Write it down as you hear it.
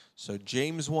So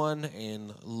James 1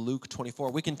 and Luke 24.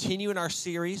 We continue in our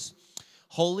series,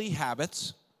 Holy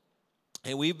Habits.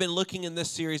 And we've been looking in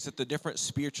this series at the different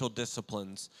spiritual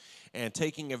disciplines and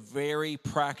taking a very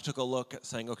practical look at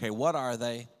saying, okay, what are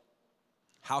they?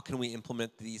 How can we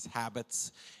implement these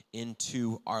habits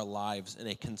into our lives in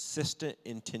a consistent,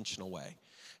 intentional way?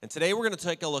 And today we're going to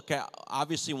take a look at,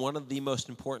 obviously, one of the most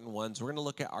important ones. We're going to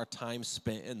look at our time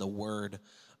spent in the Word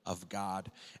of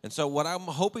God. And so what I'm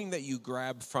hoping that you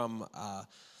grab from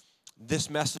this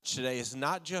message today is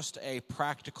not just a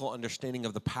practical understanding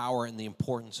of the power and the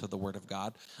importance of the Word of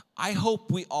God. I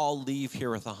hope we all leave here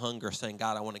with a hunger saying,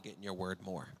 God, I want to get in your Word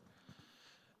more.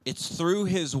 It's through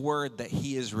His Word that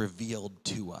He is revealed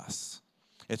to us.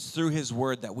 It's through His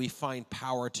Word that we find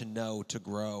power to know, to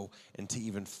grow, and to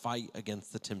even fight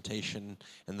against the temptation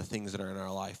and the things that are in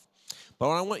our life. But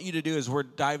what I want you to do is we're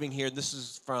diving here. This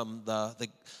is from the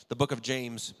book of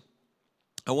James.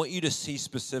 I want you to see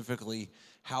specifically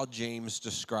how James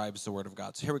describes the Word of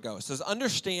God. So here we go. It says,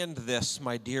 "Understand this,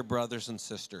 my dear brothers and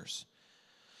sisters.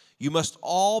 You must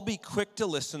all be quick to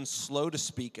listen, slow to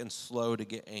speak, and slow to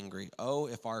get angry." Oh,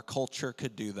 if our culture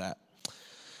could do that.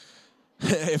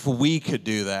 If we could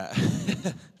do that.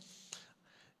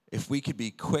 If we could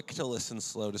be quick to listen,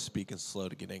 slow to speak, and slow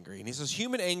to get angry. And he says,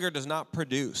 human anger does not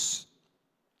produce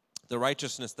the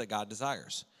righteousness that God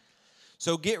desires.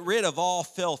 So get rid of all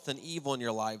filth and evil in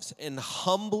your lives and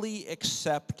humbly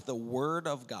accept the word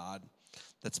of God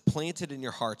that's planted in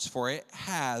your hearts, for it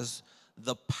has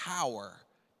the power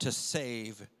to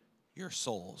save your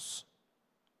souls.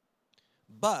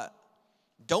 But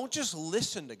don't just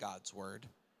listen to God's word.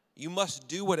 You must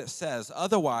do what it says.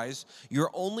 Otherwise, you're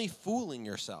only fooling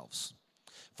yourselves.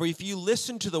 For if you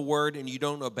listen to the word and you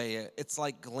don't obey it, it's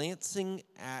like glancing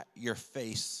at your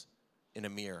face in a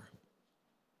mirror.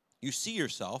 You see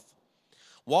yourself,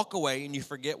 walk away, and you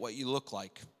forget what you look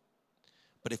like.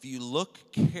 But if you look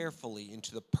carefully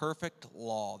into the perfect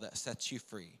law that sets you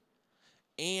free,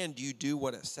 and you do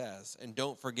what it says, and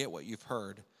don't forget what you've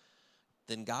heard,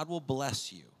 then God will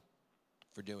bless you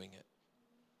for doing it.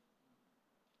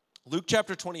 Luke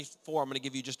chapter 24, I'm going to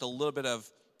give you just a little bit of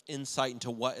insight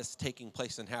into what is taking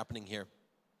place and happening here.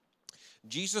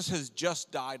 Jesus has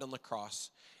just died on the cross,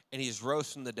 and he's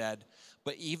rose from the dead.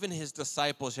 But even his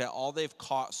disciples, yet all they've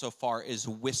caught so far is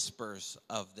whispers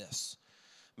of this.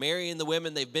 Mary and the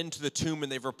women, they've been to the tomb,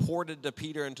 and they've reported to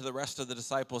Peter and to the rest of the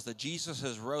disciples that Jesus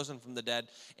has risen from the dead,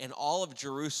 and all of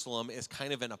Jerusalem is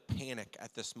kind of in a panic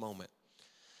at this moment.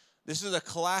 This is a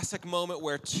classic moment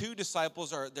where two disciples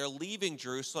they're leaving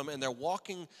Jerusalem and they're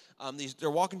walking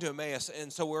to Emmaus.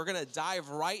 And so we're going to dive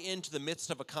right into the midst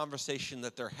of a conversation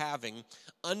that they're having.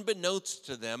 Unbeknownst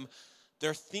to them,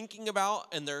 they're thinking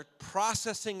about and they're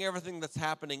processing everything that's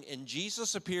happening. And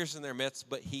Jesus appears in their midst,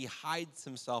 but he hides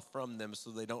himself from them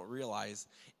so they don't realize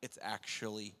it's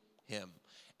actually him.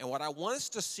 And what I want us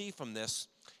to see from this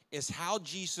is how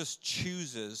Jesus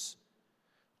chooses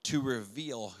to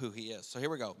reveal who he is. So here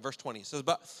we go, verse 20. It says,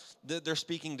 but they're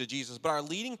speaking to Jesus, but our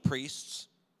leading priests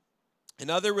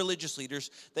and other religious leaders,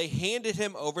 they handed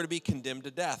him over to be condemned to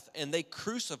death, and they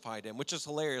crucified him, which is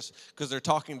hilarious because they're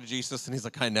talking to Jesus, and he's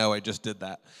like, I know, I just did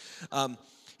that.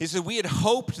 He said, we had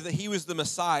hoped that he was the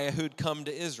Messiah who'd come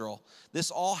to Israel. This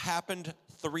all happened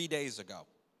 3 days ago.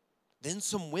 Then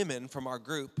some women from our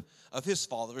group of his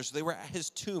followers, they were at his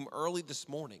tomb early this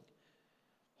morning.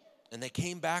 And they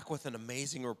came back with an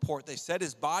amazing report. They said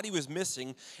his body was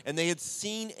missing, and they had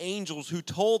seen angels who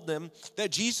told them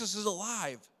that Jesus is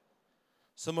alive.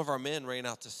 Some of our men ran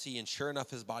out to see, and sure enough,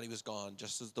 his body was gone,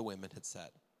 just as the women had said.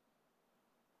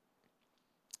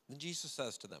 Then Jesus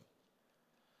says to them,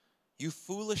 you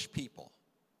foolish people,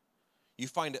 you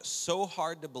find it so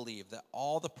hard to believe that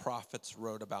all the prophets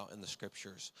wrote about in the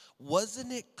scriptures.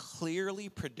 Wasn't it clearly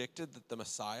predicted that the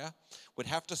Messiah would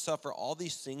have to suffer all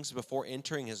these things before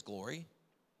entering his glory?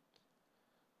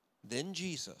 Then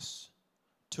Jesus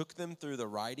took them through the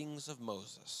writings of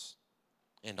Moses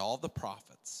and all the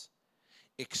prophets,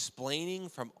 explaining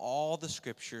from all the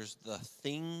scriptures the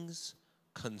things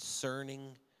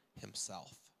concerning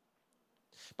himself.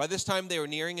 By this time, they were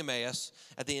nearing Emmaus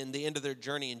at the end of their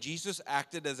journey, and Jesus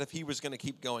acted as if he was going to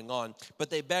keep going on. But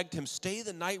they begged him, stay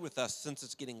the night with us since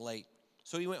it's getting late.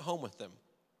 So he went home with them.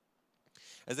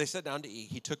 As they sat down to eat,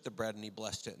 he took the bread and he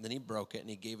blessed it, and then he broke it and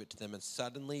he gave it to them. And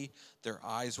suddenly their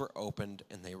eyes were opened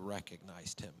and they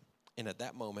recognized him. And at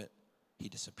that moment, he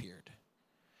disappeared.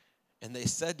 And they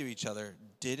said to each other,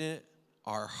 didn't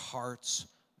our hearts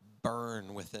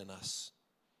burn within us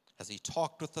as he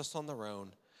talked with us on the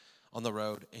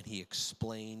road, and he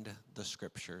explained the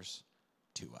scriptures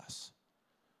to us?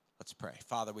 Let's pray.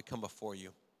 Father, we come before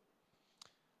you.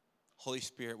 Holy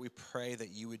Spirit, we pray that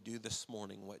you would do this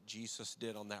morning what Jesus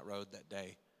did on that road that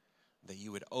day, that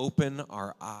you would open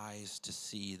our eyes to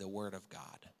see the Word of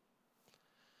God,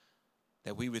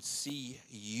 that we would see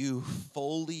you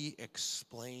fully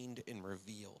explained and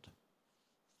revealed,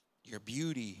 your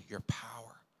beauty, your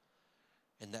power,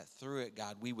 and that through it,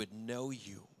 God, we would know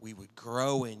you, we would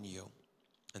grow in you,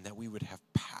 and that we would have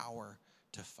power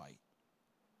to fight.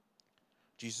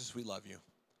 Jesus, we love you.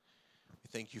 We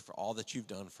thank you for all that you've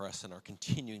done for us and are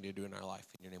continuing to do in our life.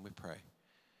 In your name we pray.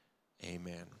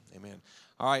 Amen. Amen.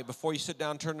 All right, before you sit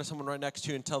down, turn to someone right next to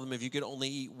you and tell them if you could only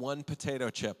eat one potato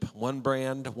chip, one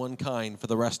brand, one kind for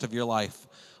the rest of your life,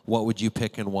 what would you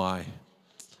pick and why?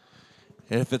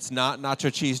 And if it's not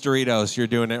nacho cheese Doritos, you're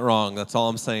doing it wrong. That's all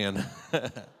I'm saying.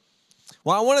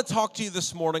 Well, I want to talk to you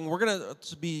this morning. We're going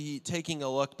to be taking a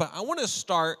look, but I want to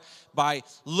start by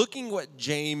looking what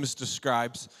James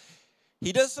describes.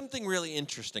 He does something really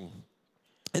interesting.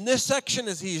 In this section,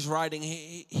 as he's writing,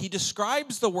 he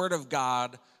describes the Word of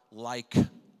God like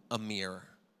a mirror.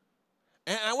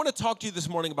 And I want to talk to you this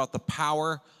morning about the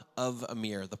power of a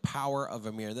mirror, the power of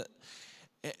a mirror.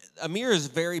 A mirror is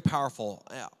very powerful.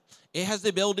 It has the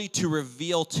ability to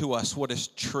reveal to us what is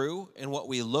true and what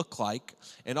we look like,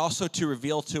 and also to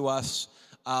reveal to us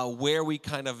where we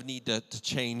kind of need to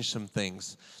change some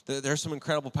things. There's some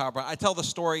incredible power. I tell the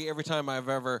story every time I've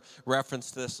ever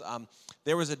referenced this.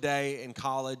 There was a day in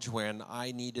college when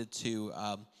I needed to,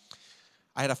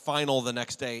 I had a final the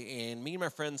next day, and me and my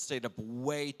friends stayed up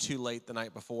way too late the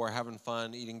night before, having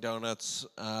fun, eating donuts.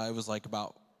 It was like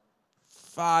about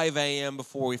 5 a.m.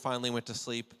 before we finally went to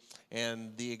sleep,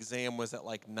 and the exam was at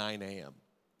like 9 a.m.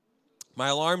 My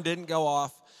alarm didn't go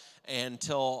off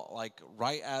until like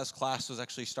right as class was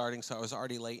actually starting, so I was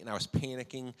already late and I was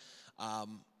panicking.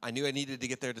 I knew I needed to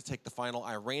get there to take the final.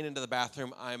 I ran into the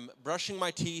bathroom. I'm brushing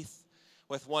my teeth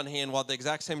with one hand while at the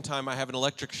exact same time I have an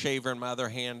electric shaver in my other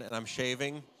hand and I'm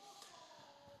shaving.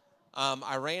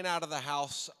 I ran out of the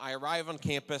house. I arrive on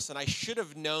campus, and I should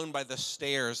have known by the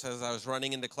stairs as I was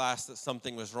running into class that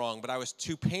something was wrong, but I was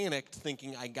too panicked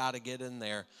thinking I got to get in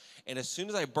there. And as soon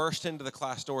as I burst into the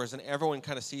class doors and everyone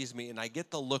kind of sees me and I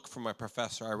get the look from my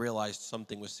professor, I realized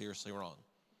something was seriously wrong.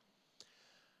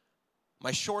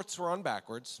 My shorts were on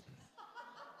backwards.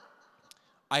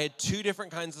 I had 2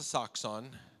 different kinds of socks on.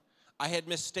 I had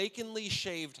mistakenly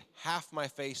shaved half my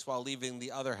face while leaving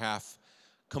the other half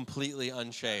completely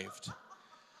unshaved.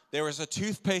 There was a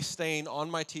toothpaste stain on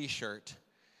my t-shirt,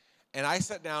 and I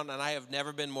sat down, and I have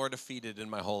never been more defeated in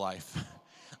my whole life.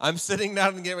 I'm sitting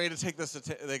down and getting ready to take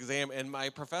the exam, and my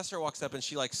professor walks up, and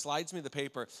she like slides me the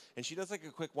paper, and she does like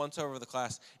a quick once over of the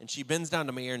class, and she bends down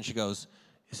to my ear, and she goes,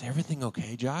 "Is everything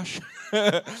okay, Josh?"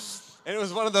 And it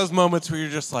was one of those moments where you're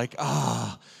just like,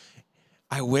 I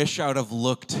wish I would have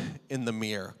looked in the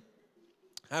mirror.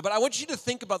 But I want you to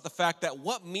think about the fact that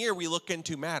what mirror we look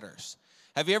into matters.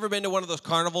 Have you ever been to one of those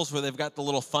carnivals where they've got the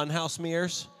little funhouse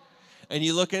mirrors? And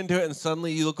you look into it and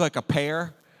suddenly you look like a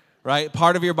pear, right?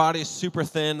 Part of your body is super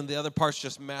thin and the other part's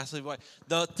just massively wide.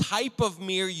 The type of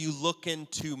mirror you look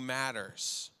into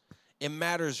matters. It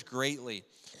matters greatly.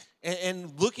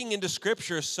 And looking into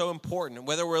Scripture is so important.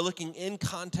 Whether we're looking in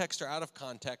context or out of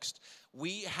context,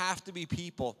 we have to be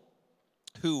people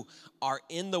who are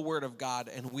in the Word of God,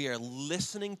 and we are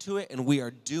listening to it, and we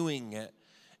are doing it,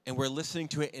 and we're listening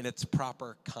to it in its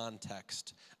proper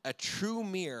context. A true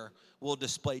mirror will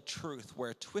display truth,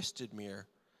 where a twisted mirror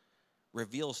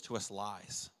reveals to us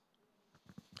lies.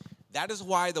 That is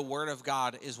why the Word of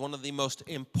God is one of the most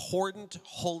important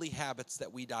holy habits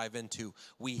that we dive into.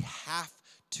 We have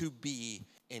to be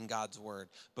in God's Word,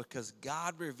 because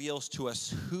God reveals to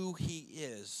us who He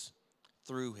is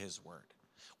through His Word.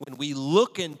 When we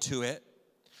look into it,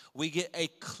 we get a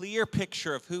clear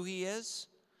picture of who He is,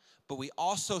 but we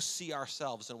also see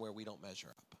ourselves and where we don't measure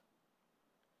up.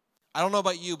 I don't know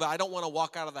about you, but I don't want to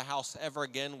walk out of the house ever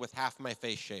again with half my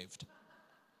face shaved.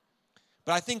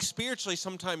 But I think spiritually,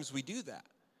 sometimes we do that.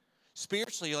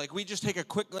 Spiritually, like we just take a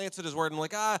quick glance at His Word and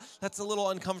like, that's a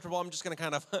little uncomfortable. I'm just going to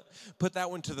kind of put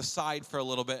that one to the side for a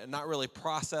little bit and not really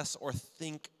process or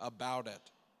think about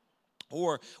it.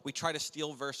 Or we try to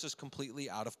steal verses completely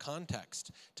out of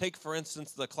context. Take, for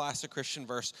instance, the classic Christian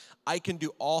verse, "I can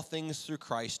do all things through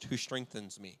Christ who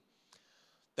strengthens me."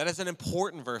 That is an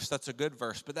important verse. That's a good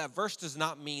verse. But that verse does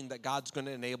not mean that God's going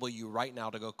to enable you right now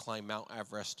to go climb Mount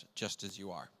Everest just as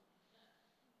you are.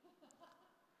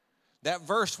 That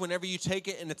verse, whenever you take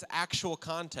it in its actual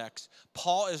context,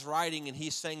 Paul is writing and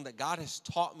he's saying that God has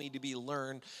taught me to be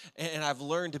learned, and I've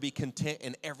learned to be content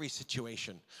in every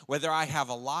situation, whether I have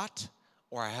a lot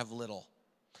or I have little.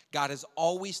 God has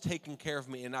always taken care of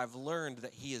me, and I've learned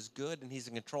that he is good and he's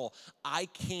in control. I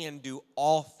can do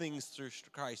all things through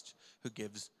Christ who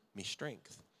gives me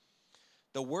strength.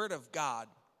 The word of God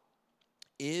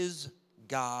is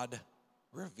God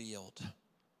revealed.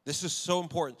 This is so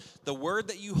important. The word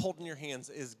that you hold in your hands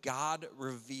is God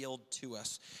revealed to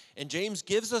us. And James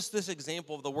gives us this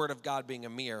example of the word of God being a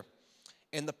mirror.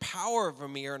 And the power of a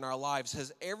mirror in our lives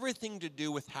has everything to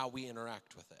do with how we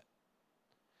interact with it.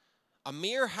 A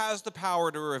mirror has the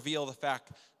power to reveal the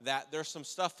fact that there's some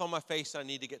stuff on my face I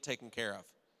need to get taken care of.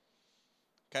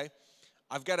 Okay?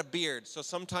 I've got a beard, so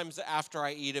sometimes after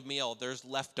I eat a meal, there's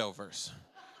leftovers.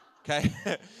 Okay?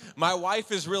 My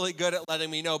wife is really good at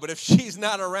letting me know, but if she's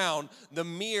not around, the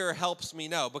mirror helps me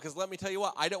know. Because let me tell you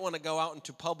what, I don't want to go out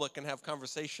into public and have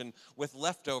conversation with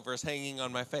leftovers hanging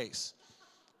on my face.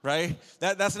 Right?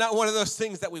 That's not one of those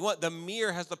things that we want. The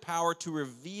mirror has the power to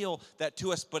reveal that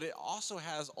to us, but it also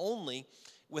has only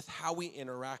with how we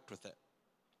interact with it.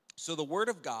 So the Word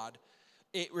of God,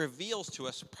 it reveals to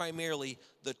us primarily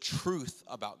the truth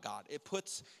about God. It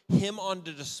puts him on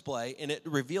display, and it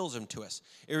reveals him to us.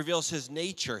 It reveals his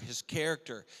nature, his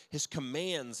character, his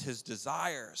commands, his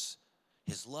desires,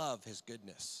 his love, his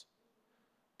goodness,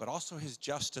 but also his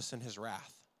justice and his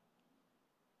wrath.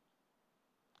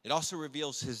 It also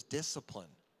reveals his discipline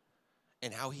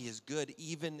and how he is good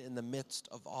even in the midst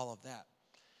of all of that.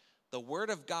 The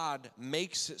Word of God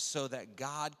makes it so that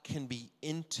God can be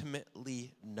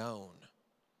intimately known.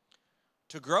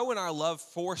 To grow in our love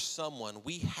for someone,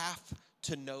 we have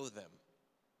to know them.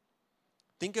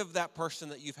 Think of that person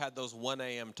that you've had those 1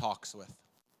 a.m. talks with.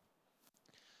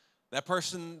 That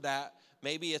person that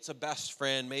maybe it's a best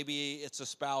friend, maybe it's a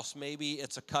spouse, maybe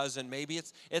it's a cousin, maybe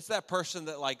it's that person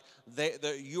that like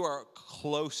you are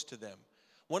close to them.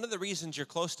 One of the reasons you're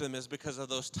close to them is because of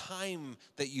those time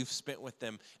that you've spent with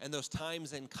them and those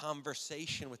times in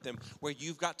conversation with them where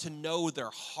you've got to know their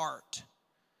heart.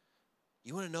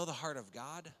 You want to know the heart of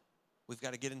God? We've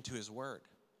got to get into his word.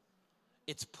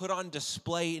 It's put on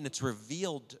display and it's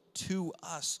revealed to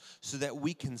us so that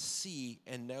we can see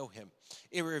and know him.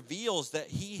 It reveals that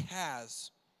he has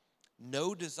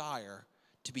no desire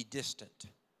to be distant.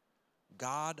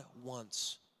 God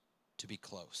wants to be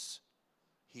close.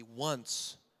 He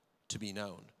wants to be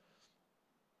known.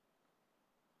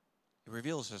 It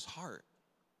reveals his heart.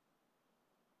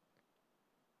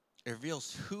 It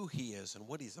reveals who he is and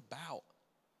what he's about.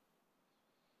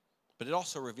 But it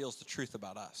also reveals the truth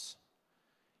about us.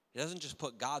 It doesn't just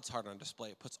put God's heart on display,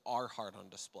 it puts our heart on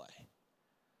display.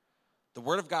 The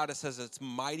Word of God, it says it's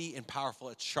mighty and powerful.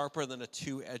 It's sharper than a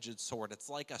two-edged sword. It's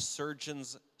like a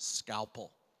surgeon's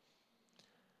scalpel.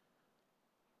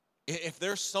 If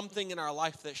there's something in our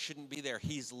life that shouldn't be there,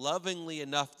 he's lovingly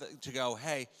enough to go,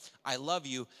 hey, I love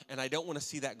you, and I don't want to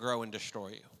see that grow and destroy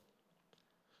you.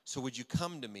 So would you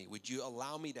come to me? Would you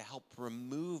allow me to help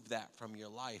remove that from your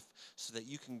life so that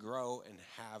you can grow and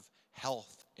have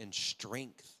health and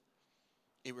strength?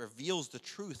 It reveals the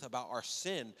truth about our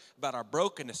sin, about our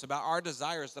brokenness, about our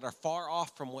desires that are far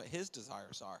off from what his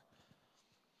desires are.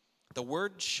 The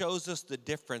word shows us the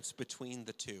difference between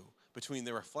the two, between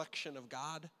the reflection of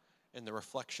God and the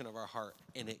reflection of our heart.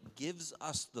 And it gives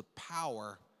us the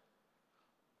power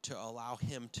to allow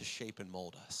him to shape and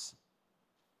mold us.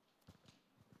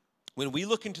 When we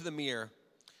look into the mirror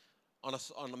on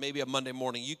maybe a Monday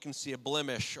morning, you can see a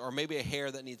blemish or maybe a hair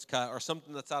that needs cut or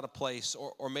something that's out of place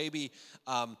or maybe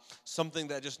something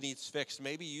that just needs fixed.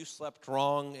 Maybe you slept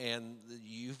wrong and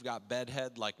you've got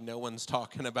bedhead like no one's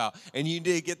talking about and you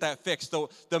need to get that fixed. So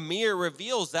the mirror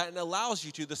reveals that and allows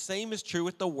you to. The same is true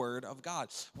with the Word of God.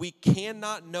 We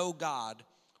cannot know God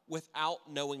without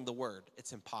knowing the Word.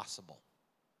 It's impossible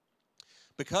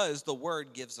because the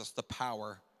Word gives us the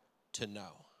power to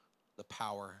know. The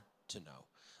power to know.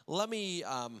 Let me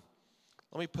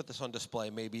put this on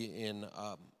display maybe in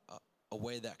a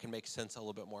way that can make sense a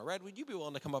little bit more. Red, would you be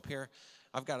willing to come up here?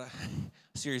 I've got a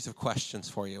series of questions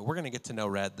for you. We're going to get to know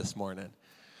Red this morning.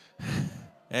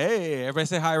 Hey, everybody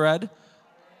say hi, Red.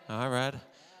 Hi, Red.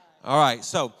 All right,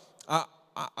 so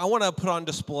I want to put on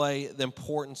display the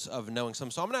importance of knowing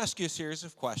something. So I'm going to ask you a series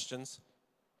of questions,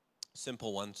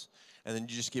 simple ones, and then you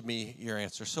just give me your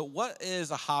answer. So what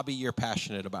is a hobby you're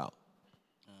passionate about?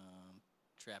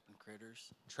 Trapping critters.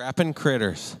 Trapping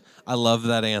critters. I love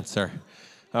that answer.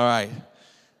 All right.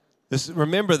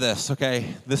 Remember this,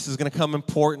 okay? This is going to come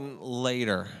important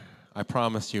later, I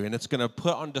promise you. And it's going to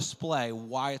put on display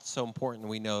why it's so important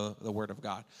we know the Word of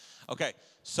God. Okay,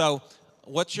 so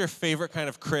what's your favorite kind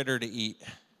of critter to eat?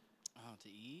 Oh, to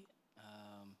eat?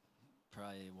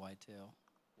 Probably whitetail.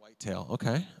 Whitetail,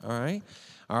 okay. All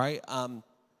right.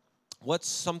 What's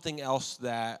something else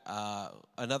that,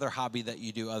 another hobby that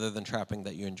you do other than trapping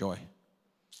that you enjoy?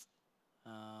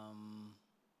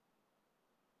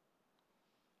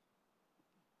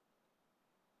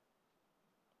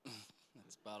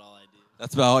 That's about all I do.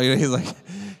 That's about all.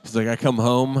 He's like, I come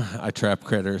home, I trap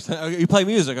critters. You play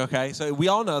music, okay? So we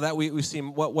all know that. We've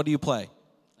seen. What do you play?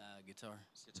 Guitar.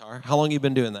 Guitar. How long you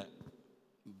been doing that?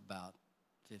 About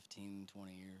 15,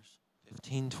 20 years.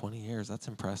 15, 20 years. That's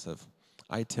impressive.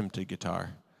 I attempted guitar.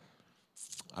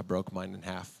 I broke mine in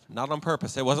half. Not on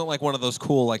purpose. It wasn't like one of those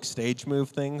cool like stage move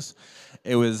things.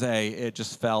 It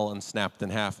just fell and snapped in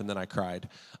half, and then I cried.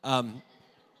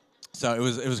 So it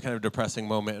was kind of a depressing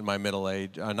moment in my middle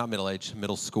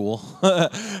school.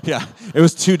 Yeah, it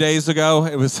was 2 days ago.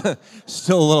 It was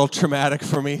still a little traumatic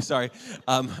for me. Sorry.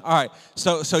 All right.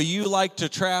 So you like to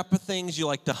trap things. You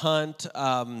like to hunt.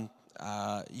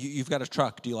 You've got a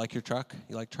truck. Do you like your truck?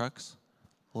 You like trucks?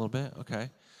 A little bit. Okay.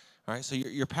 All right. So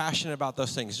you're passionate about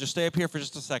those things. Just stay up here for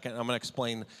just a second. I'm going to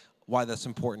explain why that's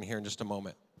important here in just a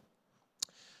moment.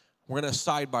 We're going to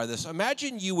sidebar this.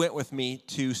 Imagine you went with me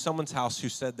to someone's house who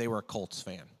said they were a Colts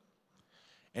fan.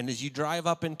 And as you drive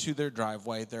up into their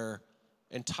driveway, their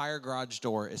entire garage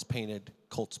door is painted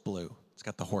Colts blue. It's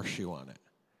got the horseshoe on it,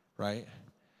 right?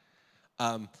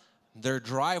 Their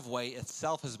driveway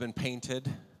itself has been painted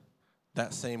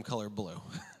that same color blue,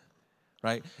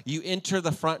 right? You enter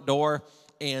the front door,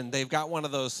 and they've got one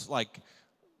of those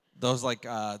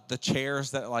the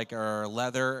chairs that like are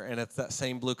leather, and it's that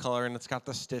same blue color, and it's got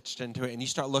the stitched into it. And you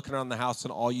start looking around the house,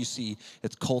 and all you see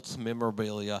is Colts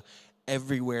memorabilia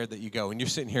everywhere that you go. And you're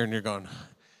sitting here and you're going,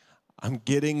 I'm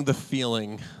getting the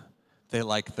feeling they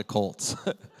like the Colts,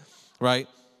 right?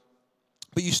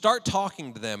 But you start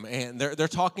talking to them, and they're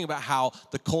talking about how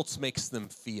the Colts makes them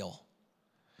feel,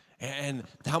 and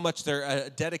how much they're a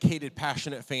dedicated,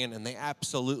 passionate fan, and they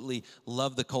absolutely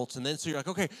love the Colts. And then so you're like,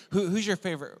 okay, who's your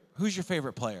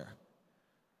favorite player?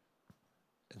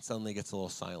 And suddenly it gets a little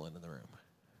silent in the room.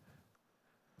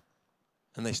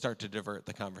 And they start to divert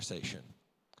the conversation.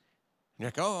 And you're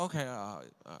like, oh, okay.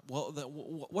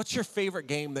 What's your favorite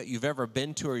game that you've ever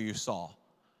been to or you saw?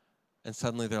 And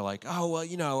suddenly they're like, oh, well,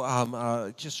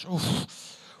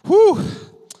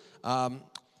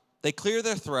 they clear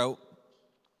their throat.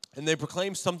 And they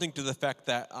proclaim something to the effect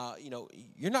that,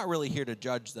 you're not really here to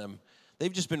judge them.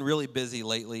 They've just been really busy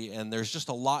lately, and there's just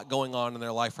a lot going on in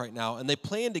their life right now. And they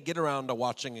plan to get around to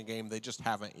watching a game. They just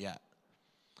haven't yet.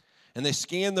 And they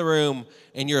scan the room,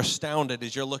 and you're astounded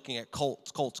as you're looking at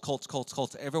Colts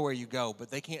everywhere you go.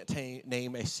 But they can't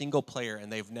name a single player,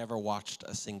 and they've never watched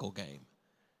a single game.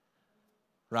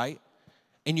 Right?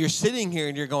 And you're sitting here,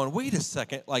 and you're going, wait a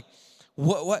second, like,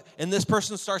 what? And this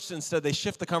person starts to, instead, they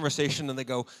shift the conversation and they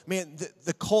go, man,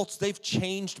 the Colts, they've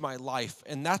changed my life,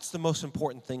 and that's the most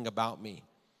important thing about me.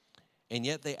 And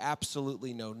yet they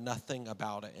absolutely know nothing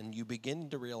about it. And you begin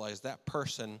to realize that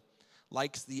person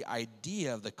likes the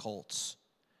idea of the Colts,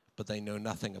 but they know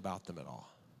nothing about them at all.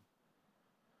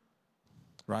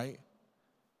 Right?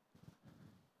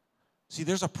 See,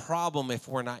 there's a problem if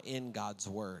we're not in God's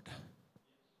Word,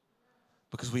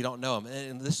 because we don't know him.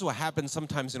 And this is what happens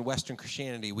sometimes in Western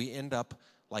Christianity. We end up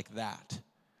like that.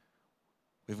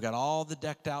 We've got all the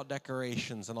decked out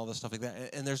decorations and all this stuff like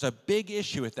that. And there's a big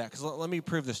issue with that, because let me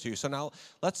prove this to you. So now,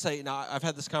 let's say, I've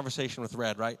had this conversation with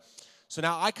Red, right? So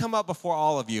now I come up before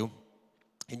all of you,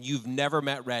 and you've never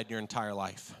met Red in your entire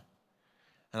life.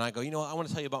 And I go, you know what? I want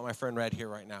to tell you about my friend Red here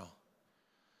right now.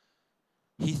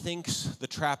 He thinks the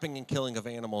trapping and killing of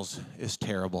animals is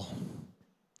terrible.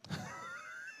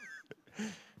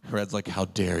 Red's like, how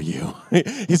dare you?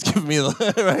 He's giving me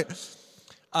the,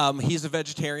 right? He's a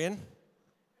vegetarian.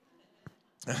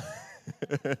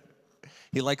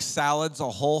 He likes salads a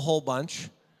whole bunch.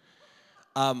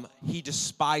 He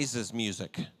despises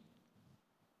music.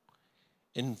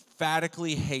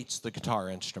 Emphatically hates the guitar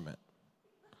instrument.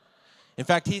 In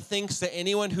fact, he thinks that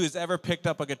anyone who has ever picked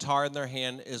up a guitar in their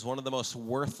hand is one of the most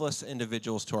worthless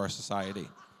individuals to our society.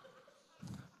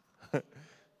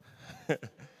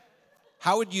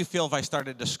 How would you feel if I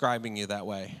started describing you that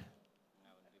way?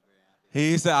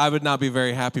 He said, I would not be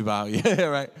very happy about you.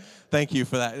 Right? Thank you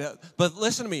for that. But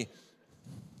listen to me.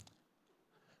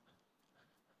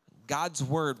 God's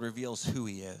Word reveals who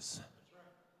He is.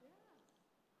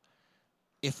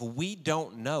 If we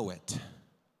don't know it,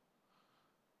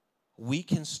 we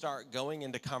can start going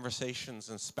into conversations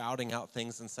and spouting out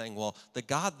things and saying, well, the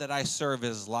God that I serve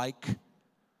is like...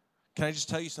 Can I just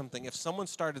tell you something? If someone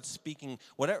started speaking,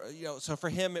 whatever, so for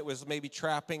him it was maybe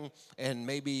trapping and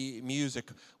maybe music.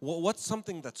 What's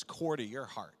something that's core to your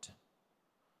heart?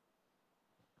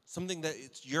 Something that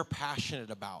you're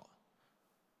passionate about.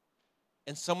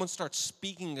 and someone starts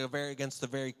speaking against the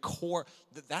very core,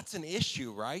 that's an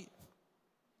issue, right?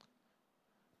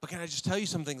 But can I just tell you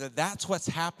something, that's what's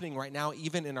happening right now,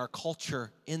 even in our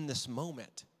culture in this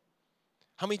moment.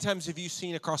 How many times have you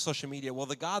seen across social media, well,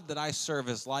 the God that I serve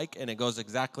is like, and it goes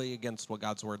exactly against what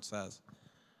God's word says?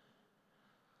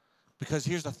 Because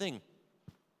here's the thing.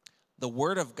 The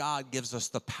word of God gives us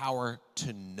the power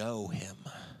to know him.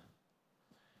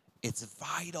 It's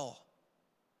vital.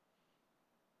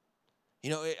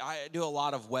 You know, I do a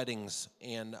lot of weddings,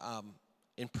 and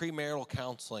in premarital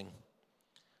counseling,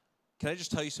 can I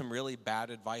just tell you some really bad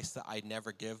advice that I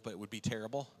never give, but it would be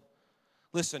terrible?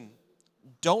 Listen,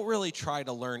 don't really try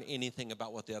to learn anything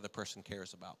about what the other person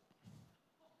cares about.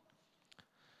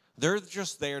 They're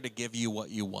just there to give you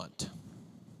what you want.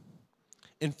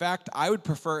 In fact, I would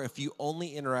prefer if you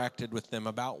only interacted with them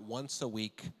about once a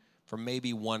week for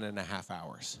maybe 1.5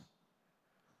 hours.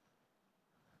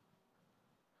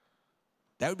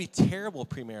 That would be terrible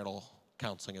premarital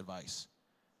counseling advice.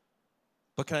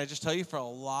 But can I just tell you, for a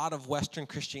lot of Western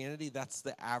Christianity, that's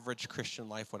the average Christian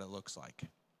life, what it looks like.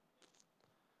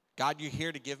 God, you're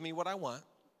here to give me what I want.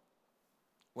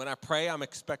 When I pray, I'm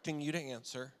expecting you to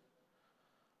answer.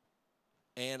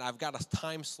 And I've got a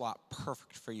time slot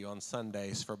perfect for you on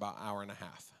Sundays for about 1.5 hours.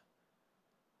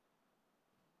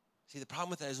 See, the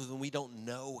problem with that is when we don't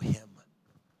know him.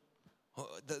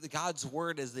 God's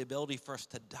word is the ability for us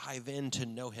to dive in to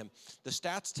know him. The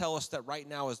stats tell us that right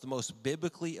now is the most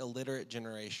biblically illiterate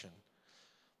generation.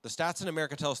 The stats in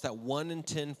America tell us that 1 in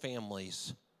 10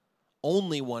 families,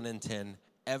 only 1 in 10,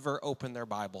 ever open their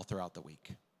Bible throughout the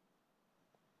week.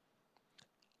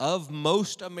 Of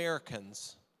most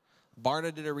Americans,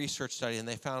 Barna did a research study, and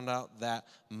they found out that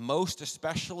most,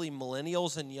 especially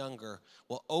millennials and younger,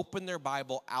 will open their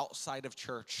Bible outside of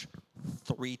church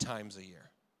 3 times a year.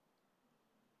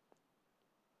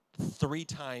 3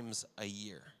 times a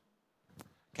year,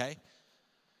 okay?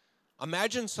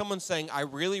 Imagine someone saying, I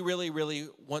really, really, really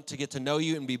want to get to know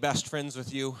you and be best friends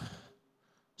with you.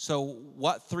 So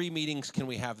what 3 meetings can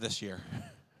we have this year?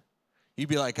 You'd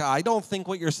be like, I don't think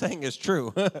what you're saying is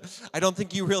true. I don't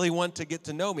think you really want to get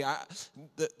to know me.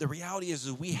 The reality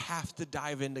is we have to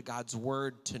dive into God's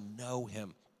word to know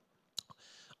him.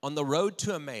 On the road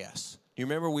to Emmaus, you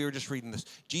remember we were just reading this.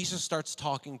 Jesus starts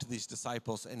talking to these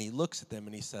disciples, and he looks at them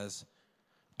and he says,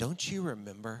 don't you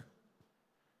remember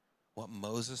what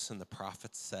Moses and the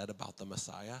prophets said about the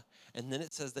Messiah? And then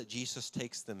it says that Jesus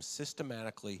takes them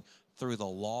systematically through the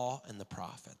law and the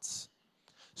prophets.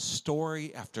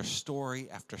 Story after story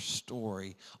after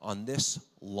story on this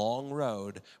long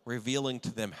road, revealing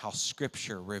to them how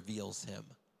Scripture reveals him.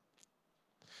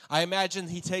 I imagine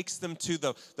he takes them to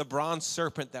the bronze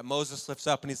serpent that Moses lifts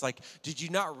up, and he's like, did you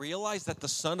not realize that the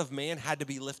Son of Man had to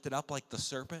be lifted up like the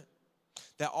serpent?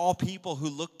 That all people who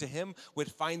look to him would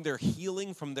find their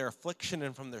healing from their affliction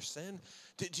and from their sin?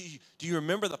 Do you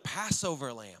remember the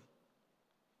Passover lamb?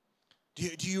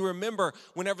 Do you remember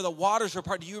whenever the waters were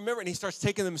parted? Do you remember? And he starts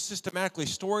taking them systematically,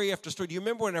 story after story. Do you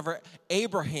remember whenever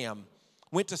Abraham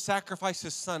went to sacrifice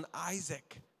his son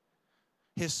Isaac?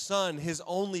 His son, his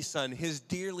only son, his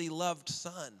dearly loved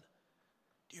son.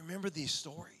 Do you remember these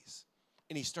stories?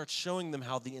 And he starts showing them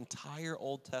how the entire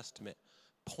Old Testament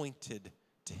pointed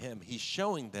to him. He's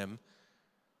showing them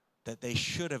that they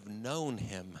should have known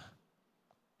him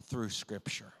through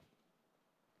Scripture.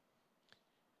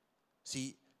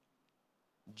 See,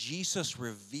 Jesus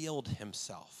revealed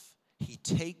himself. He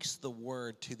takes the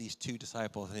word to these 2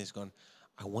 disciples, and he's going,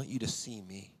 I want you to see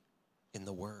me in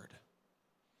the word.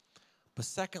 But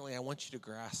secondly, I want you to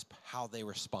grasp how they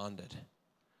responded.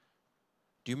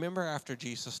 Do you remember after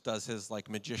Jesus does his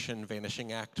magician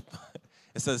vanishing act?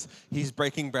 It says he's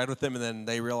breaking bread with them, and then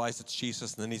they realize it's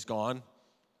Jesus, and then he's gone.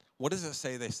 What does it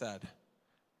say they said?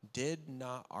 Did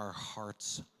not our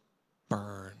hearts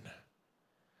burn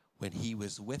when he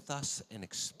was with us and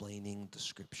explaining the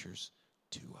Scriptures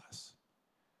to us?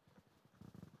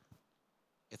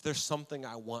 If there's something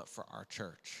I want for our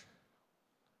church,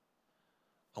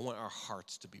 I want our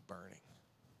hearts to be burning.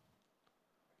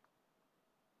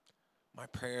 My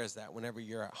prayer is that whenever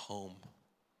you're at home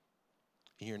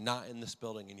and you're not in this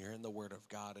building and you're in the Word of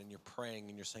God and you're praying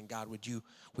and you're saying, God, would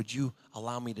you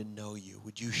allow me to know you?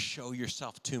 Would you show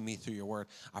yourself to me through your Word?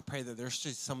 I pray that there's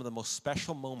just some of the most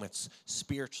special moments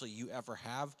spiritually you ever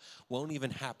have won't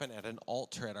even happen at an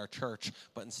altar at our church,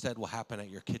 but instead will happen at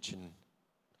your kitchen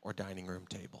or dining room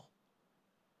table.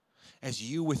 As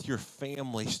you with your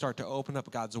family start to open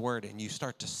up God's word and you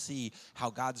start to see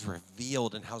how God's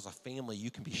revealed and how as a family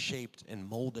you can be shaped and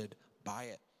molded by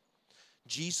it.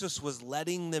 Jesus was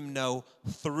letting them know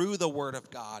through the Word of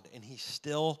God, and he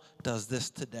still does this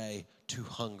today to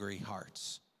hungry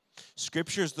hearts.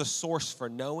 Scripture is the source for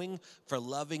knowing, for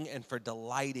loving, and for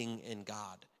delighting in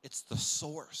God. It's the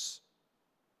source.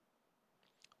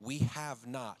 We have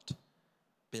not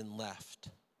been left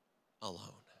alone.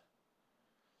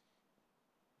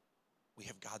 We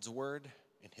have God's Word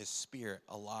and his Spirit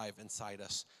alive inside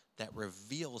us that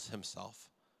reveals himself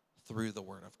through the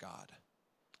Word of God.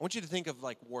 I want you to think of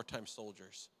like wartime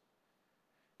soldiers.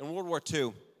 In World War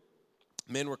II,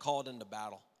 men were called into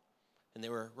battle, and they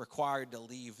were required to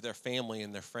leave their family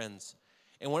and their friends.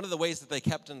 And one of the ways that they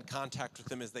kept in contact with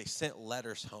them is they sent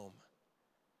letters home.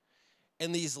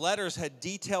 And these letters had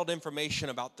detailed information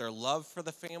about their love for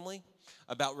the family,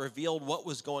 about revealed what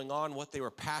was going on, what they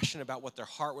were passionate about, what their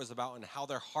heart was about, and how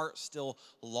their heart still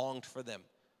longed for them.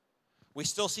 We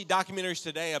still see documentaries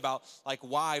today about like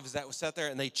wives that sat there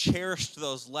and they cherished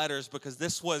those letters because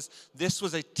this was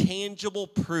a tangible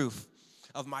proof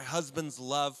of my husband's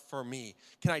love for me.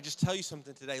 Can I just tell you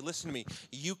something today? Listen to me.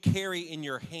 You carry in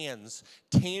your hands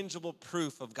tangible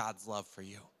proof of God's love for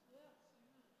you.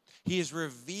 He has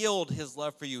revealed his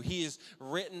love for you. He has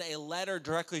written a letter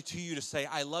directly to you to say,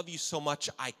 I love you so much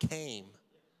I came.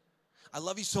 I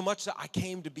love you so much that I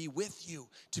came to be with you,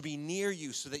 to be near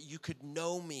you so that you could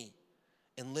know me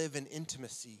and live in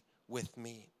intimacy with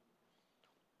me.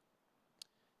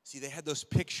 See, they had those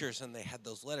pictures and they had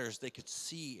those letters. They could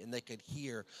see and they could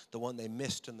hear the one they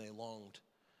missed and they longed.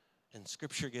 And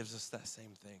Scripture gives us that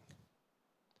same thing.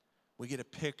 We get a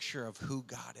picture of who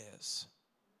God is,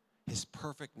 his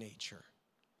perfect nature,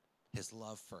 his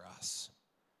love for us.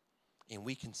 And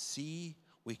we can see,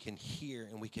 we can hear,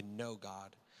 and we can know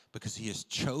God because he has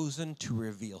chosen to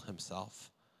reveal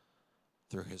himself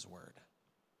through his word.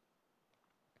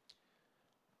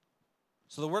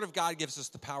 So the Word of God gives us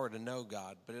the power to know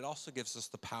God, but it also gives us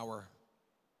the power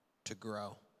to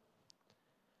grow.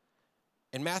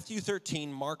 In Matthew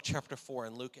 13, Mark chapter 4,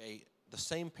 and Luke 8, the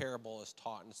same parable is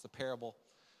taught, and it's the parable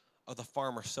of the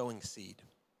farmer sowing seed.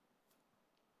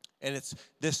 And it's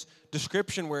this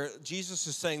description where Jesus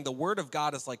is saying the Word of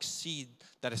God is like seed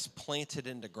that is planted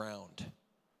into ground.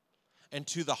 And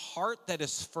to the heart that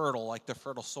is fertile, like the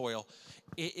fertile soil,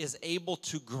 it is able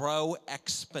to grow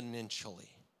exponentially.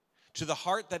 To the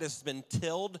heart that has been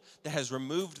tilled, that has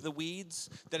removed the weeds,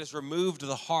 that has removed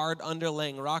the hard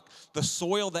underlaying rock, the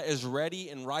soil that is ready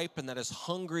and ripe and that is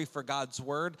hungry for God's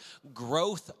word,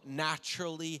 growth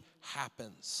naturally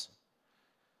happens.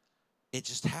 It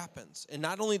just happens. And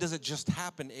not only does it just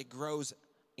happen, it grows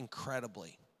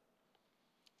incredibly.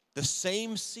 The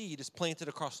same seed is planted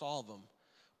across all of them,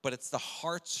 but it's the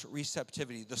heart's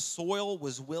receptivity. The soil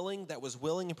that was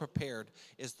willing and prepared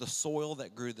is the soil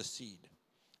that grew the seed.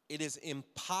 It is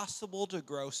impossible to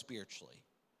grow spiritually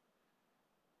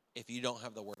if you don't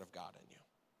have the Word of God in you.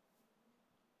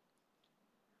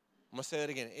 I'm going to say that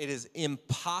again. It is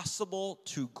impossible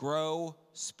to grow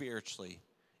spiritually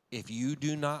if you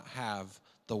do not have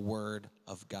the Word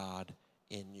of God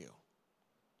in you.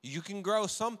 You can grow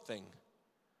something,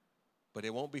 but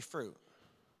it won't be fruit.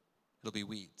 It'll be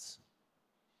weeds.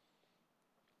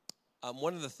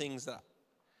 One of the things that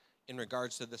in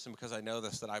regards to this, and because I know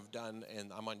this, that I've done,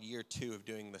 and I'm on year 2 of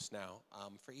doing this now,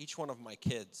 for each one of my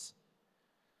kids,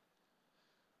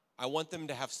 I want them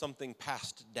to have something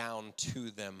passed down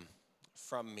to them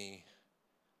from me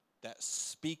that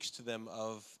speaks to them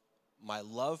of my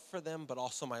love for them, but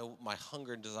also my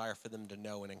hunger and desire for them to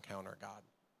know and encounter God.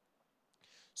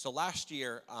 So last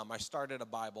year, I started a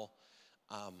Bible,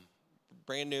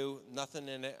 brand new, nothing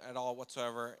in it at all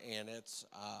whatsoever, and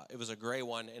it was a gray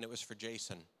one, and it was for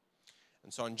Jason.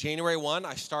 And so on January 1,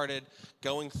 I started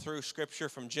going through Scripture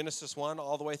from Genesis 1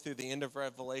 all the way through the end of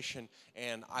Revelation,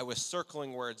 and I was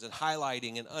circling words and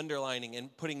highlighting and underlining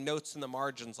and putting notes in the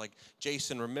margins like,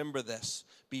 Jason, remember this,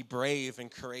 be brave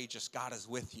and courageous, God is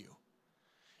with you.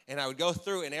 And I would go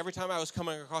through, and every time I was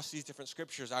coming across these different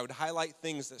scriptures, I would highlight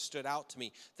things that stood out to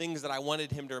me, things that I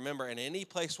wanted him to remember. And any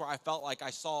place where I felt like I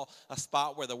saw a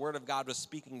spot where the Word of God was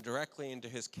speaking directly into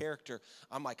his character,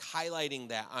 I'm like highlighting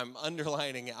that. I'm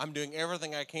underlining it. I'm doing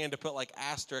everything I can to put like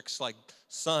asterisks like,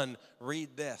 son,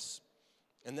 read this.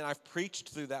 And then I've preached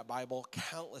through that Bible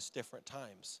countless different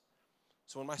times.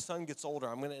 So when my son gets older,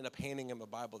 I'm going to end up handing him a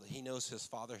Bible that he knows his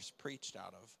father has preached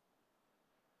out of.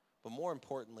 But more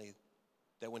importantly,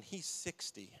 that when he's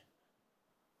 60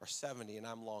 or 70 and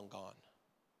I'm long gone,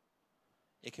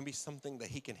 it can be something that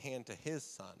he can hand to his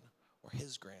son or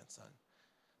his grandson.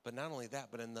 But not only that,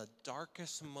 but in the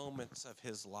darkest moments of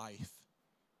his life,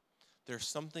 there's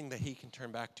something that he can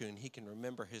turn back to, and he can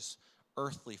remember his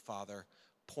earthly father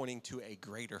pointing to a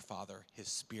greater Father, his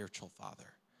spiritual Father,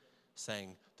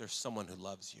 saying, there's someone who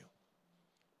loves you.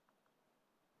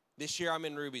 This year I'm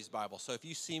in Ruby's Bible, so if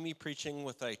you see me preaching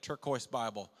with a turquoise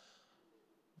Bible,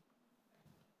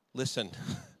 listen,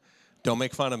 don't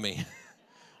make fun of me.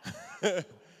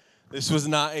 This was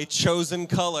not a chosen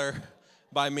color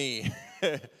by me.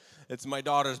 It's my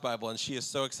daughter's Bible, and she is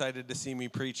so excited to see me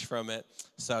preach from it.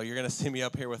 So you're going to see me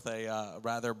up here with a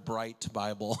rather bright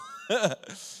Bible.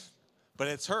 But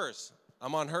it's hers.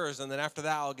 I'm on hers, and then after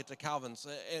that, I'll get to Calvin's.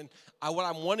 And what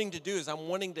I'm wanting to do is I'm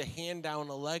wanting to hand down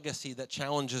a legacy that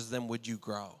challenges them, would you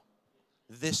grow?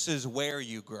 This is where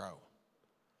you grow.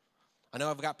 I know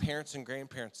I've got parents and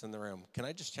grandparents in the room. Can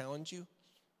I just challenge you?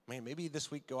 Man, maybe this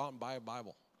week go out and buy a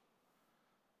Bible.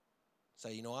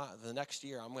 Say, you know what, the next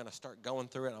year I'm going to start going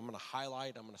through it. I'm going to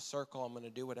highlight, I'm going to circle, I'm going to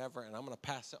do whatever, and I'm going to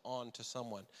pass it on to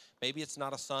someone. Maybe it's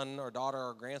not a son or daughter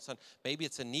or grandson. Maybe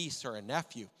it's a niece or a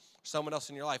nephew, someone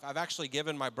else in your life. I've actually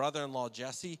given my brother-in-law,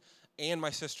 Jesse, and my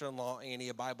sister-in-law, Annie,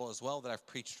 a Bible as well that I've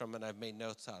preached from and I've made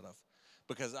notes out of.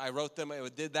 Because I wrote them, I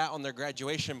did that on their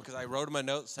graduation because I wrote them a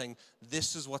note saying,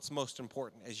 this is what's most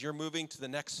important. As you're moving to the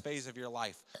next phase of your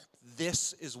life,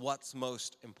 this is what's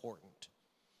most important.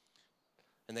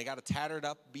 And they got a tattered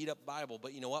up, beat up Bible.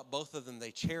 But you know what? Both of them,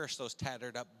 they cherish those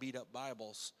tattered up, beat up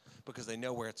Bibles because they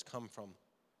know where it's come from.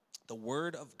 The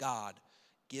Word of God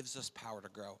gives us power to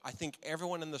grow. I think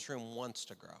everyone in this room wants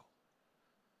to grow.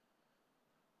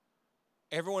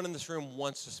 Everyone in this room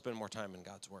wants to spend more time in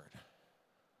God's Word.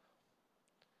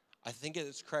 I think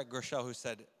it's Craig Groeschel who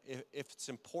said, if it's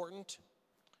important,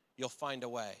 you'll find a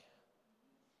way.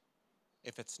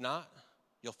 If it's not,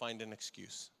 you'll find an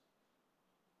excuse.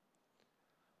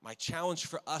 My challenge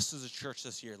for us as a church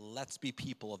this year, let's be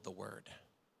people of the Word,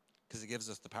 because it gives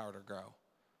us the power to grow.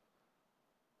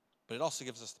 But it also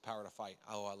gives us the power to fight.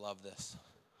 Oh, I love this.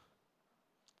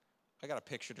 I got a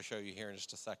picture to show you here in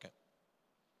just a second.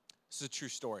 This is a true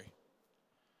story.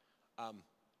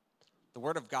 The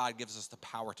Word of God gives us the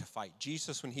power to fight.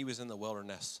 Jesus, when he was in the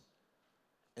wilderness,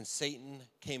 and Satan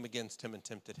came against him and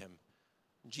tempted him,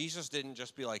 Jesus didn't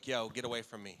just be like, yo, get away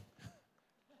from me.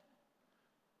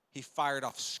 He fired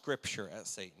off scripture at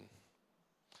Satan.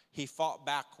 He fought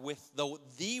back with the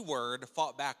word,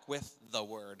 fought back with the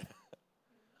word.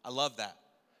 I love that.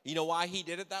 You know why he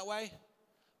did it that way?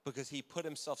 Because he put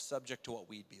himself subject to what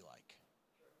we'd be like.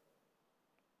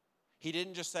 He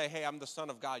didn't just say, hey, I'm the Son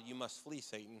of God, you must flee,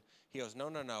 Satan. He goes,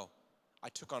 no. I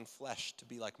took on flesh to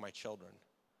be like my children,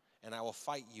 and I will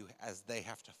fight you as they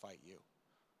have to fight you.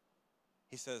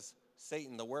 He says,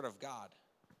 Satan, the word of God,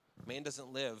 man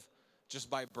doesn't live just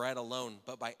by bread alone,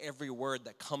 but by every word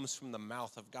that comes from the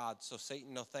mouth of God. So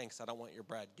Satan, no thanks, I don't want your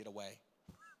bread, get away.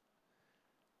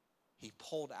 He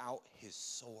pulled out his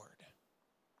sword.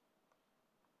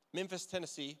 Memphis,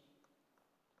 Tennessee,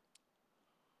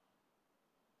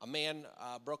 a man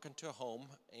broke into a home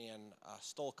and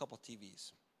stole a couple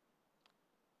TVs.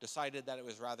 Decided that it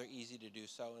was rather easy to do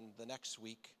so, and the next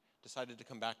week decided to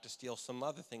come back to steal some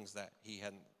other things that he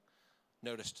hadn't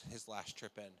noticed his last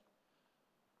trip in.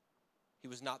 He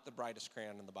was not the brightest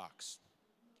crayon in the box.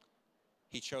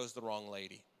 He chose the wrong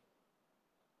lady.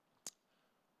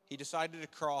 He decided to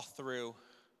crawl through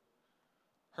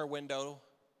her window,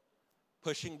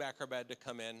 pushing back her bed to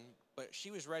come in, but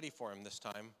she was ready for him this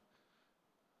time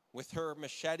with her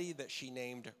machete that she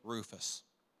named Rufus.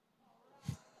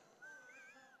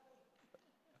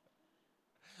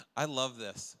 I love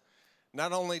this.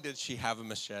 Not only did she have a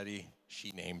machete,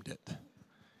 she named it.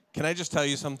 Can I just tell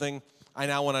you something? I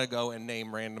now want to go and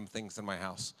name random things in my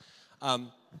house.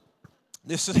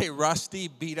 This is a rusty,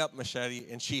 beat-up machete,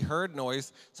 and she heard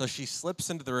noise, so she slips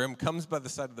into the room, comes by the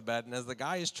side of the bed, and as the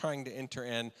guy is trying to enter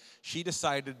in, she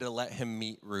decided to let him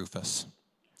meet Rufus.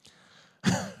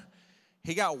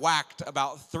 He got whacked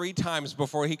about 3 times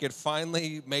before he could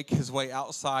finally make his way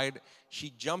outside.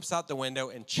 She jumps out the window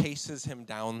and chases him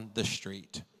down the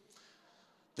street.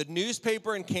 The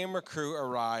newspaper and camera crew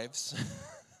arrives,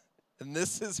 and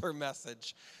this is her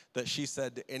message that she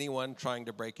said to anyone trying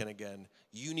to break in again.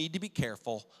 You need to be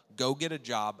careful, go get a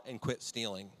job, and quit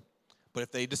stealing. But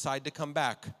if they decide to come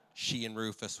back, she and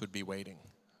Rufus would be waiting.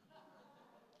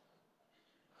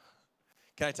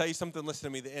 Can I tell you something? Listen to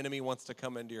me. The enemy wants to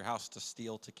come into your house to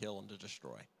steal, to kill, and to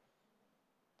destroy.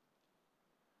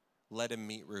 Let him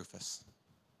meet Rufus.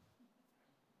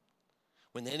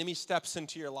 When the enemy steps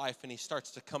into your life and he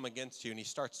starts to come against you and he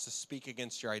starts to speak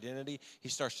against your identity, he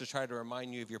starts to try to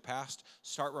remind you of your past,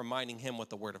 start reminding him what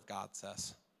the Word of God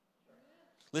says.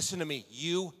 Listen to me.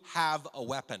 You have a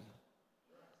weapon.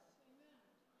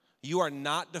 You are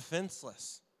not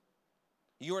defenseless.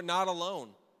 You are not alone.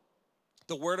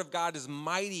 The word of God is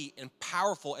mighty and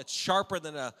powerful. It's sharper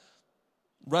than a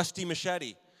rusty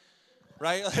machete,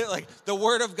 right? Like the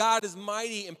word of God is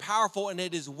mighty and powerful, and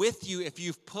it is with you if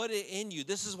you've put it in you.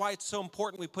 This is why it's so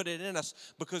important we put it in us,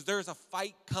 because there's a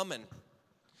fight coming.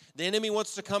 The enemy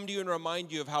wants to come to you and remind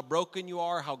you of how broken you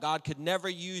are, how God could never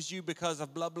use you because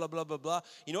of blah, blah, blah, blah, blah.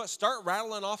 You know what? Start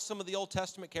rattling off some of the Old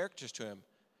Testament characters to him.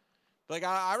 Like,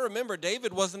 I remember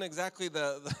David wasn't exactly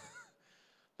the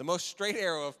most straight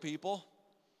arrow of people.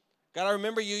 God, I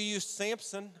remember you used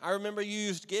Samson. I remember you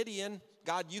used Gideon.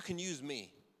 God, you can use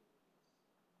me.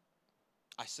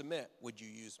 I submit, would you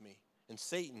use me? And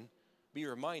Satan, be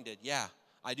reminded, yeah,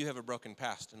 I do have a broken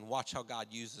past, and watch how God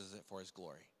uses it for his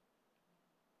glory.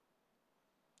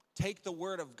 Take the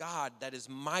word of God that is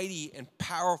mighty and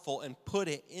powerful and put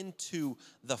it into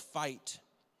the fight.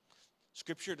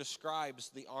 Scripture describes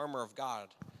the armor of God.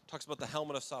 It talks about the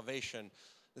helmet of salvation.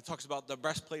 It talks about the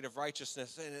breastplate of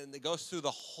righteousness. And it goes through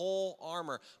the whole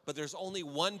armor. But there's only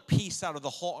one piece out of the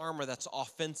whole armor that's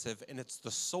offensive, and it's the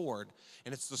sword.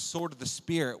 And it's the sword of the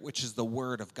Spirit, which is the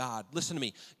word of God. Listen to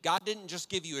me. God didn't just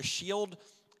give you a shield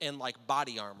and like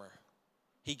body armor.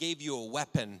 He gave you a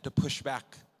weapon to push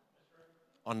back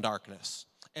on darkness.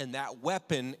 And that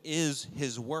weapon is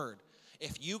his word.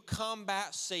 If you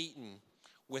combat Satan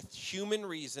with human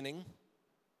reasoning,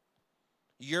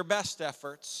 your best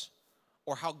efforts,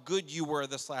 or how good you were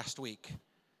this last week,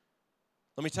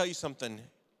 let me tell you something.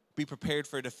 Be prepared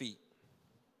for defeat.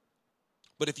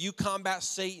 But if you combat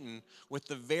Satan with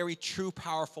the very true,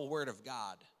 powerful word of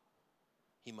God,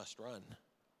 he must run.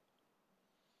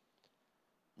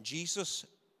 Jesus,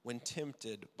 when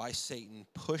tempted by Satan,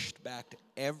 pushed back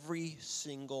every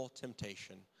single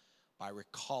temptation by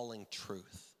recalling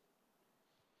truth.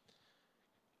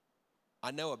 I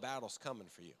know a battle's coming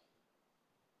for you.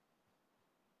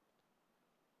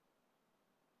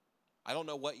 I don't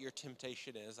know what your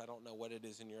temptation is. I don't know what it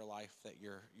is in your life that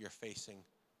you're facing.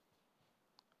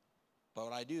 But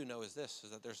what I do know is this,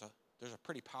 is that there's a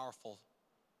pretty powerful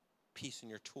piece in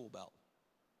your tool belt.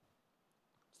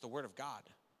 It's the word of God.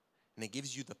 And it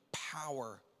gives you the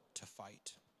power to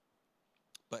fight.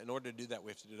 But in order to do that, we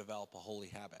have to develop a holy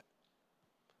habit.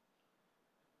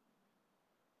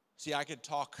 See, I could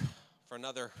talk for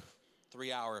another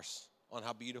 3 hours on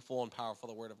how beautiful and powerful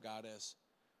the word of God is.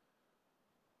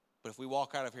 But if we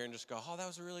walk out of here and just go, oh, that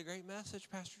was a really great message,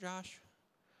 Pastor Josh.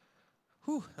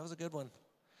 Whew, that was a good one.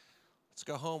 Let's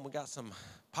go home. We got some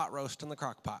pot roast in the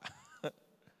crock pot.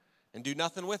 And do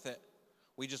nothing with it.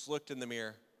 We just looked in the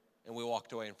mirror and we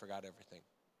walked away and forgot everything.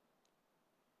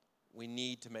 We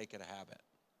need to make it a habit.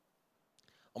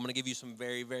 I'm going to give you some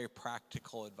very, very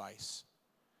practical advice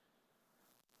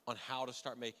on how to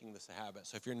start making this a habit.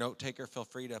 So if you're a note taker, feel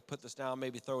free to put this down,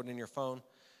 maybe throw it in your phone.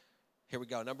 Here we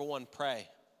go. Number one, pray.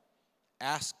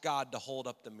 Ask God to hold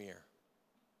up the mirror.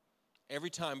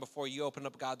 Every time before you open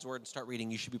up God's word and start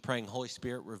reading, you should be praying, Holy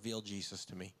Spirit, reveal Jesus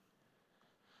to me.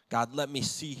 God, let me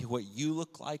see what you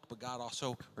look like, but God,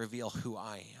 also reveal who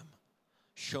I am.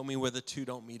 Show me where the two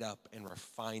don't meet up and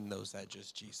refine those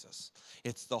edges, Jesus.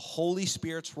 It's the Holy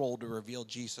Spirit's role to reveal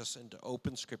Jesus and to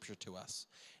open Scripture to us.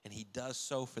 And he does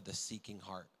so for the seeking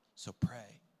heart. So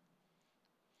pray.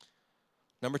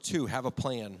 Number two, have a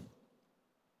plan.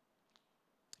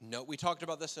 No, we talked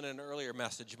about this in an earlier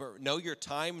message, but know your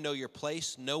time, know your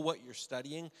place, know what you're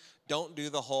studying. Don't do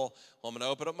the whole, well, I'm going to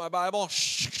open up my Bible.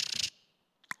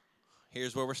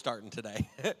 Here's where we're starting today,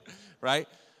 right?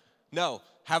 No,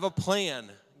 have a plan.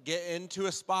 Get into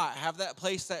a spot. Have that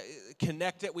place that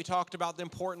connect it. We talked about the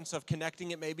importance of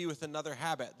connecting it maybe with another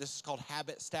habit. This is called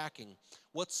habit stacking.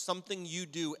 What's something you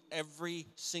do every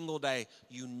single day?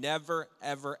 You never,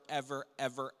 ever, ever,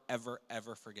 ever, ever,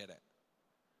 ever forget it.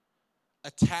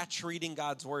 Attach reading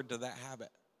God's word to that habit,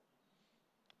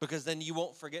 because then you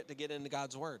won't forget to get into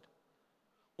God's word.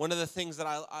 One of the things that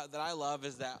I love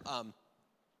is that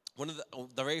one of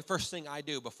the very first thing I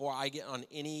do before I get on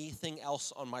anything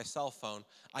else on my cell phone,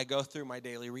 I go through my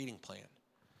daily reading plan.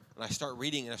 And I start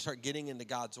reading and I start getting into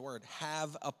God's word.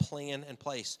 Have a plan in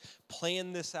place.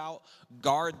 Plan this out,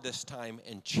 guard this time,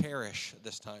 and cherish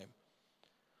this time.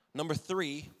 Number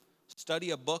three,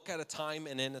 study a book at a time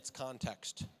and in its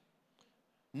context.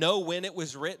 Know when it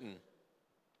was written.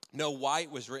 Know why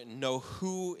it was written. Know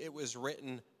who it was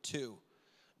written to.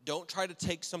 Don't try to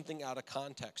take something out of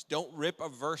context. Don't rip a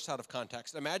verse out of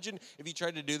context. Imagine if you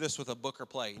tried to do this with a book or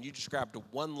play and you just grabbed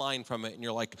one line from it and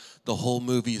you're like, the whole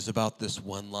movie is about this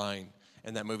one line.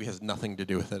 And that movie has nothing to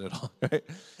do with it at all, right?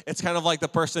 It's kind of like the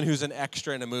person who's an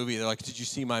extra in a movie. They're like, did you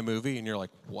see my movie? And you're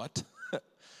like, what?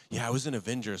 Yeah, I was in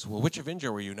Avengers. Well, which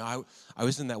Avenger were you? No, I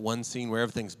was in that one scene where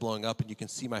everything's blowing up and you can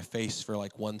see my face for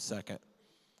like 1 second.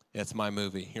 It's my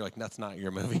movie. You're like, that's not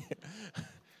your movie.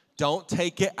 Don't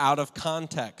take it out of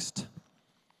context.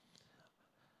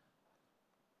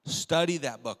 Study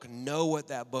that book. Know what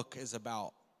that book is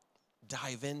about.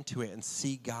 Dive into it and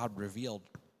see God revealed.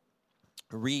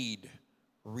 Read,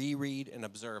 reread, and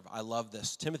observe. I love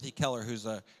this. Timothy Keller, who's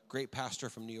a great pastor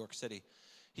from New York City,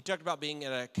 he talked about being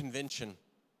at a convention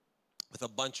with a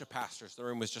bunch of pastors. The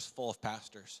room was just full of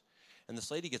pastors. And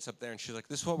this lady gets up there and she's like,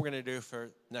 this is what we're going to do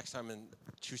for next time. And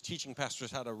she was teaching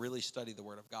pastors how to really study the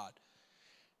Word of God.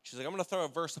 She's like, I'm going to throw a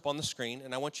verse up on the screen,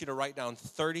 and I want you to write down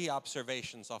 30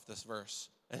 observations off this verse.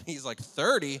 And he's like,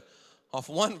 30 off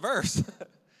one verse?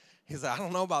 He's like, I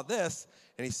don't know about this.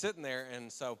 And he's sitting there,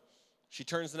 and so she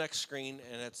turns the next screen,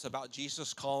 and it's about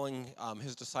Jesus calling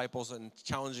his disciples and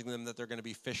challenging them that they're going to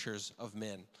be fishers of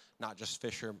men, not just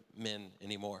fishermen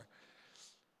anymore.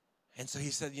 And so he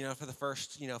said, for the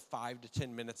first, 5 to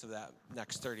 10 minutes of that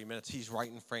next 30 minutes, he's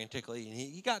writing frantically. And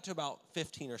he got to about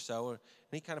 15 or so, and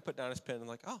he kind of put down his pen and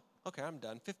like, oh, okay, I'm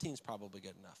done. 15 is probably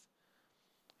good enough.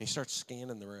 And he starts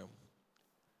scanning the room.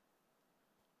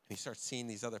 And he starts seeing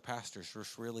these other pastors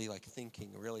just really like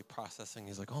thinking, really processing.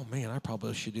 He's like, oh, man, I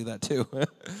probably should do that too.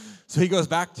 So he goes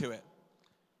back to it.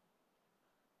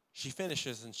 She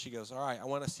finishes and she goes, all right, I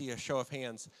want to see a show of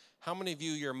hands. How many of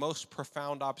you, your most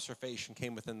profound observation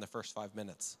came within the first 5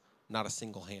 minutes? Not a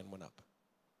single hand went up.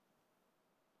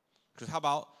 Because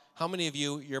how many of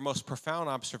you, your most profound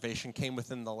observation came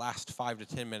within the last 5 to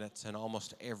 10 minutes and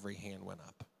almost every hand went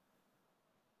up?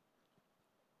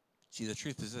 See, the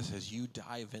truth is this, as you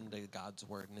dive into God's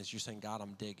word and as you're saying, God,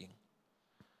 I'm digging.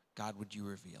 God, would you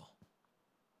reveal?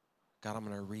 God, I'm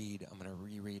going to read, I'm going to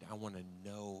reread. I want to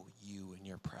know you in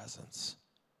your presence.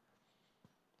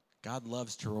 God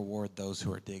loves to reward those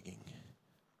who are digging.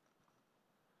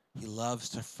 He loves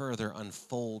to further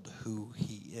unfold who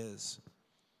he is.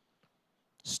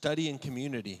 Study in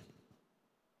community.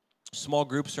 Small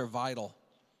groups are vital.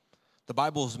 The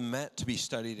Bible is meant to be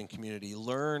studied in community.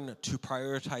 Learn to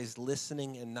prioritize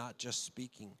listening and not just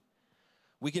speaking.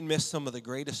 We can miss some of the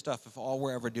greatest stuff if all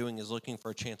we're ever doing is looking for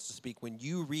a chance to speak. When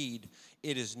you read,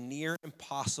 it is near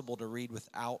impossible to read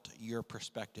without your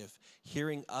perspective.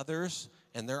 Hearing others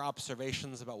and their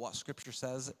observations about what Scripture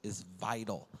says is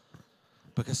vital.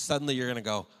 Because suddenly you're going to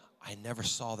go, I never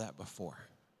saw that before.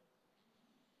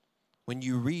 When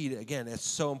you read, again, it's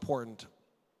so important.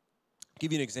 I'll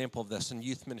give you an example of this in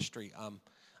youth ministry.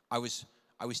 I was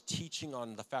teaching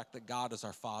on the fact that God is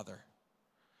our Father.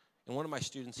 And one of my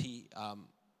students, he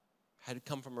had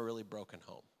come from a really broken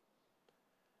home.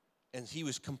 And he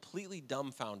was completely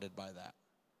dumbfounded by that.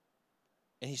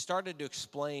 And he started to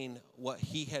explain what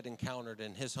he had encountered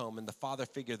in his home and the father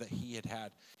figure that he had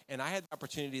had. And I had the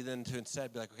opportunity then to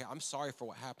instead be like, okay, I'm sorry for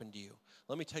what happened to you.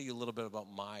 Let me tell you a little bit about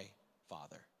my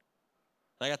father.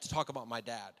 And I got to talk about my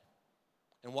dad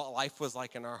and what life was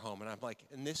like in our home. And I'm like,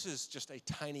 and this is just a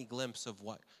tiny glimpse of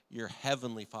what your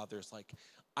heavenly Father is like.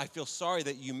 I feel sorry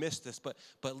that you missed this, but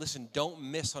listen, don't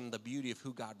miss on the beauty of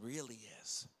who God really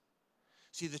is.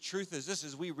 See, the truth is this,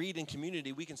 as we read in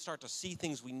community, we can start to see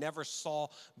things we never saw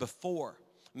before.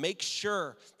 Make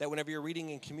sure that whenever you're reading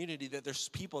in community that there's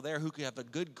people there who can have a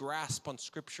good grasp on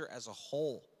Scripture as a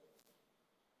whole.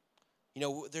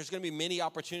 There's going to be many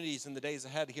opportunities in the days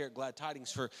ahead here at Glad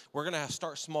Tidings we're going to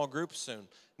start small groups soon. And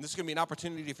this is going to be an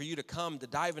opportunity for you to come to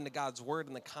dive into God's Word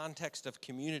in the context of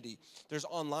community. There's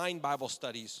online Bible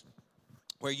studies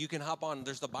where you can hop on.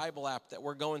 There's the Bible app that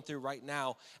we're going through right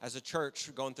now as a church.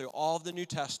 We're going through all of the New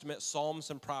Testament,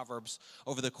 Psalms, and Proverbs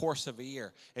over the course of a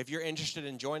year. If you're interested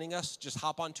in joining us, just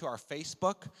hop onto our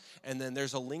Facebook, and then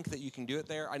there's a link that you can do it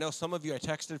there. I know some of you I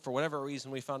texted, for whatever reason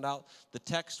we found out the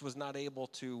text was not able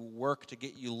to work to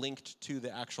get you linked to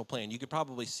the actual plan. You could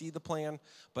probably see the plan,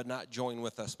 but not join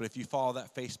with us. But if you follow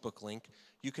that Facebook link,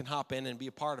 you can hop in and be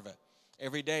a part of it.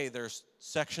 Every day there's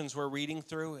sections we're reading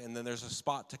through, and then there's a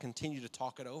spot to continue to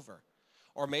talk it over.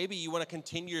 Or maybe you want to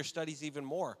continue your studies even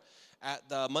more. At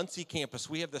the Muncie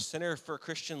campus, we have the Center for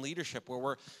Christian Leadership where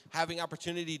we're having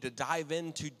opportunity to dive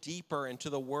deeper into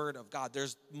the Word of God.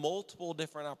 There's multiple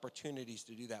different opportunities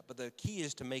to do that, but the key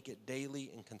is to make it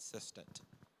daily and consistent.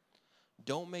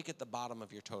 Don't make it the bottom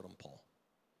of your totem pole.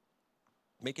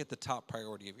 Make it the top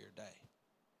priority of your day.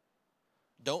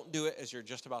 Don't do it as you're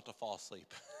just about to fall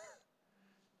asleep.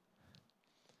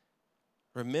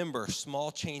 Remember, small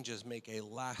changes make a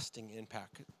lasting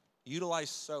impact. Utilize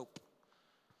SOAP.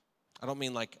 I don't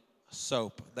mean like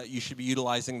soap, that you should be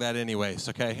utilizing that anyways,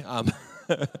 okay?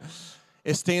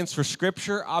 It stands for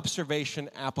Scripture, Observation,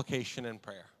 Application, and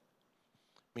Prayer.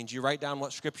 It means you write down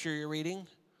what Scripture you're reading,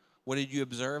 what did you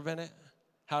observe in it,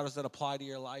 how does it apply to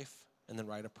your life, and then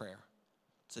write a prayer.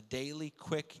 It's a daily,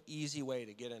 quick, easy way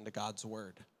to get into God's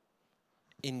word.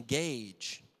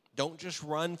 Engage. Don't just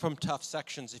run from tough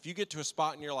sections. If you get to a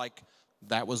spot and you're like,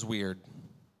 that was weird,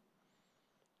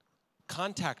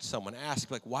 contact someone.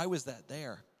 Ask, like, why was that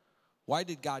there? Why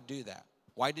did God do that?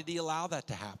 Why did he allow that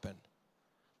to happen?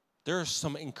 There are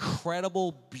some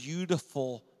incredible,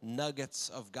 beautiful nuggets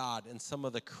of God in some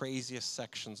of the craziest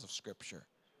sections of Scripture.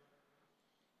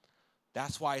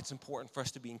 That's why it's important for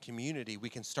us to be in community. We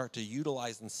can start to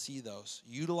utilize and see those.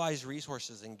 Utilize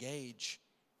resources, engage.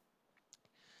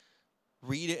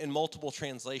 Read it in multiple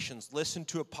translations. Listen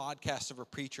to a podcast of a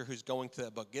preacher who's going through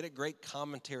that book. Get a great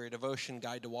commentary, devotion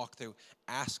guide to walk through.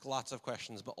 Ask lots of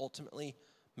questions, but ultimately,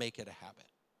 make it a habit.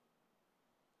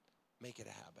 Make it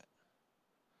a habit.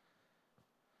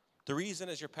 The reason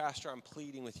as your pastor I'm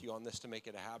pleading with you on this to make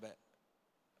it a habit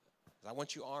is I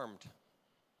want you armed.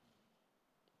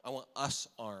 I want us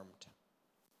armed.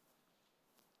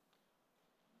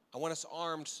 I want us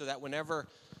armed so that whenever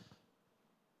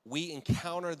we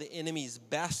encounter the enemy's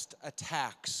best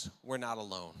attacks, we're not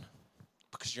alone,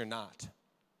 because you're not.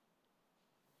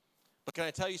 But can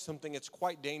I tell you something? It's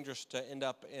quite dangerous to end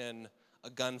up in a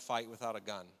gunfight without a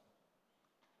gun,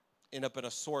 end up in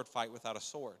a sword fight without a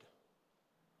sword,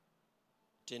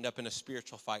 to end up in a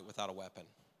spiritual fight without a weapon.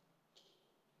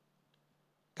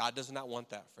 God does not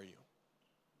want that for you.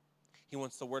 He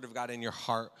wants the word of God in your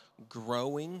heart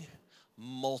growing,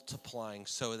 multiplying,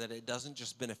 so that it doesn't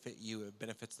just benefit you, it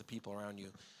benefits the people around you.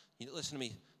 Listen to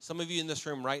me. Some of you in this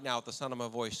room right now at the sound of my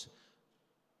voice,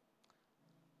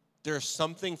 there's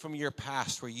something from your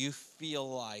past where you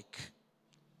feel like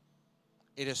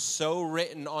it is so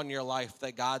written on your life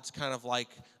that God's kind of like,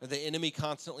 the enemy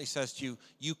constantly says to you,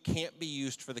 you can't be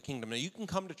used for the kingdom. Now, you can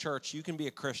come to church, you can be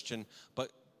a Christian,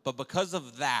 but because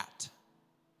of that,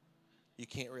 you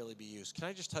can't really be used. Can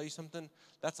I just tell you something?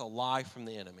 That's a lie from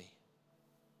the enemy.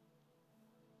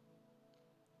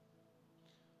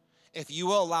 If you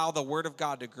will allow the word of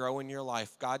God to grow in your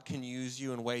life, God can use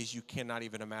you in ways you cannot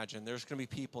even imagine. There's going to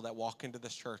be people that walk into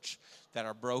this church that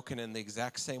are broken in the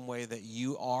exact same way that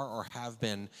you are or have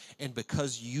been. And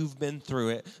because you've been through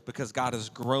it, because God has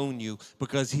grown you,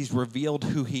 because he's revealed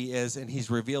who he is and he's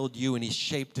revealed you and he's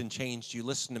shaped and changed you,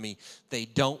 listen to me, they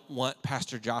don't want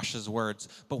Pastor Josh's words.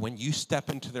 But when you step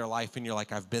into their life and you're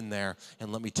like, I've been there,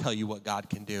 and let me tell you what God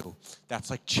can do, that's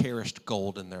like cherished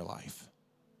gold in their life.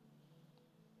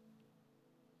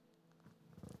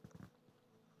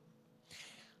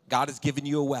 God has given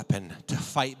you a weapon to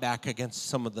fight back against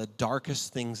some of the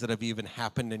darkest things that have even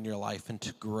happened in your life and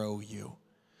to grow you,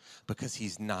 because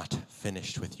he's not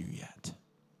finished with you yet.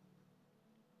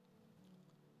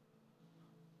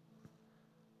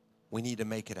 We need to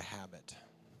make it a habit.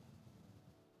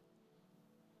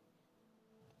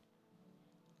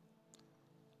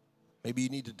 Maybe you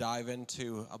need to dive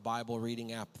into a Bible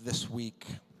reading app this week.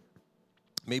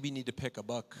 Maybe you need to pick a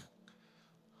book.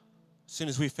 As soon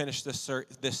as we finish this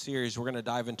series, we're going to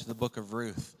dive into the book of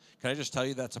Ruth. Can I just tell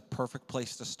you that's a perfect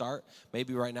place to start?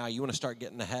 Maybe right now you want to start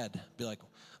getting ahead. Be like,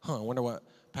 I wonder what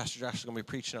Pastor Josh is going to be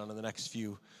preaching on in the next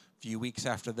few weeks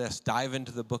after this. Dive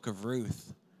into the book of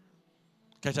Ruth.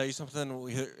 Can I tell you something?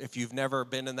 If you've never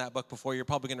been in that book before, you're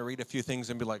probably going to read a few things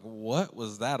and be like, what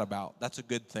was that about? That's a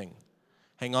good thing.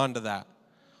 Hang on to that.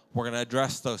 We're going to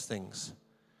address those things.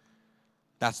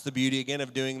 That's the beauty, again,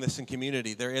 of doing this in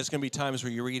community. There is going to be times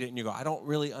where you read it and you go, I don't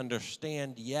really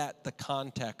understand yet the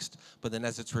context. But then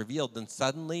as it's revealed, then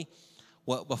suddenly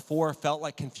what before felt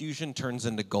like confusion turns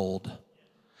into gold.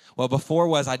 What before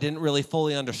was I didn't really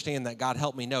fully understand that, God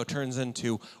help me know, turns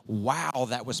into, wow,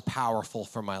 that was powerful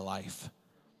for my life.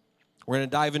 We're going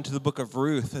to dive into the book of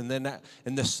Ruth, and then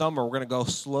in this summer, we're going to go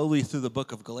slowly through the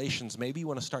book of Galatians. Maybe you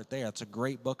want to start there. It's a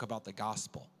great book about the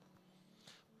gospel.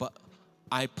 But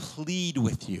I plead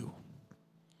with you,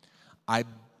 I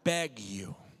beg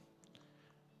you,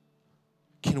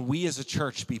 can we as a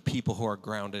church be people who are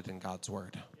grounded in God's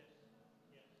word?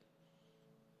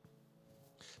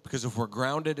 Because if we're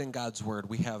grounded in God's word,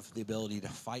 we have the ability to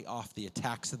fight off the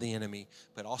attacks of the enemy,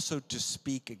 but also to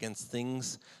speak against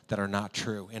things that are not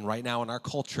true. And right now in our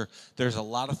culture, there's a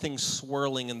lot of things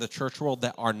swirling in the church world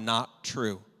that are not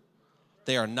true.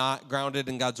 They are not grounded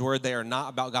in God's word. They are not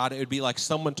about God. It would be like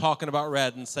someone talking about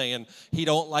Red and saying he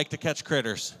don't like to catch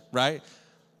critters, right?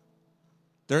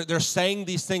 They're saying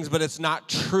these things, but it's not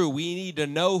true. We need to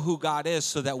know who God is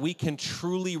so that we can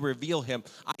truly reveal him.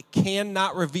 I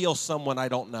cannot reveal someone I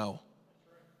don't know.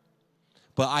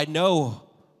 But I know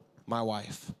my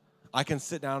wife. I can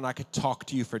sit down and I could talk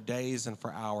to you for days and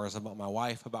for hours about my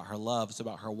wife, about her loves,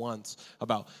 about her wants,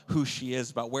 about who she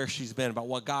is, about where she's been, about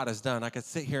what God has done. I could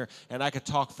sit here and I could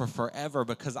talk for forever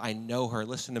because I know her.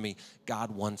 Listen to me.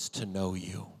 God wants to know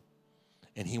you,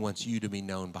 and he wants you to be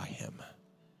known by him.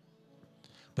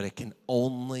 But it can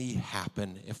only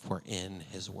happen if we're in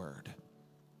his word.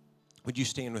 Would you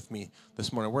stand with me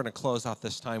this morning? We're going to close out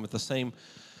this time with the same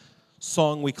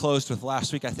song we closed with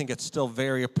last week. I think it's still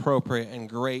very appropriate and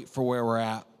great for where we're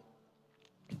at.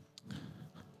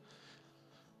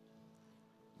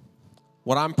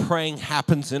 What I'm praying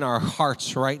happens in our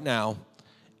hearts right now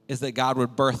is that God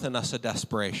would birth in us a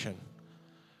desperation.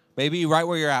 Maybe right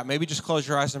where you're at, maybe just close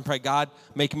your eyes and pray, God,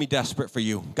 make me desperate for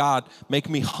you. God, make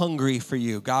me hungry for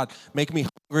you. God, make me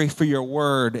hungry for your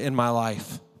word in my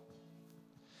life.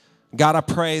 God, I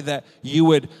pray that you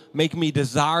would make me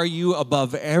desire you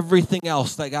above everything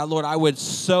else. That, God, Lord, I would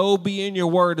so be in your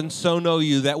word and so know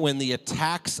you that when the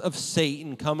attacks of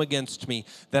Satan come against me,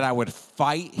 that I would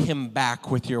fight him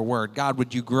back with your word. God,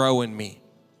 would you grow in me?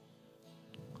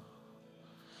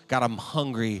 God, I'm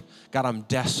hungry. God, I'm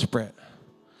desperate.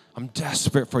 I'm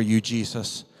desperate for you,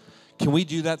 Jesus. Can we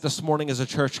do that this morning as a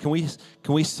church? Can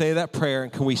we say that prayer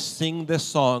and can we sing this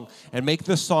song and make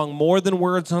this song more than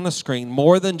words on a screen,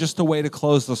 more than just a way to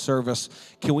close the service?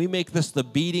 Can we make this the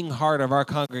beating heart of our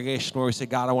congregation where we say,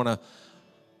 God, I want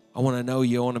to know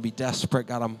you. I want to be desperate.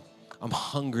 God, I'm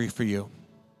hungry for you.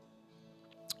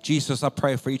 Jesus, I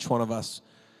pray for each one of us.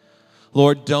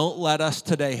 Lord, don't let us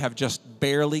today have just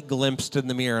barely glimpsed in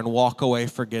the mirror and walk away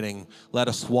forgetting. Let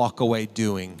us walk away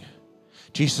doing.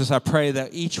 Jesus, I pray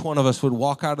that each one of us would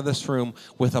walk out of this room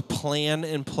with a plan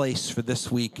in place for this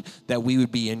week, that we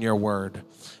would be in your word.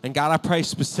 And God, I pray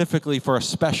specifically for a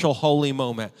special holy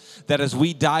moment, that as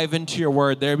we dive into your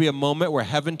word, there be a moment where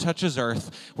heaven touches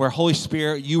earth, where Holy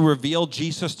Spirit, you reveal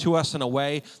Jesus to us in a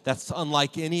way that's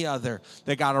unlike any other.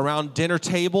 That God, around dinner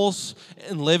tables,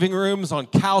 in living rooms, on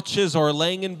couches, or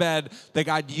laying in bed, that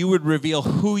God, you would reveal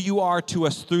who you are to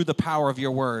us through the power of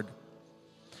your word.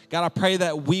 God, I pray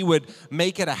that we would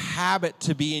make it a habit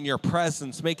to be in your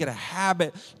presence, make it a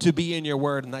habit to be in your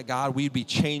word, and that, God, we'd be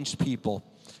changed people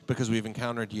because we've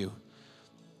encountered you.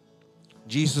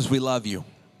 Jesus, we love you.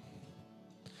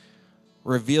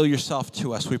 Reveal yourself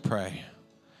to us, we pray.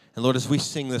 And Lord, as we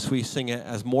sing this, we sing it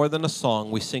as more than a song.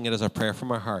 We sing it as a prayer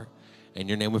from our heart. In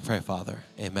your name we pray, Father.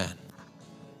 Amen.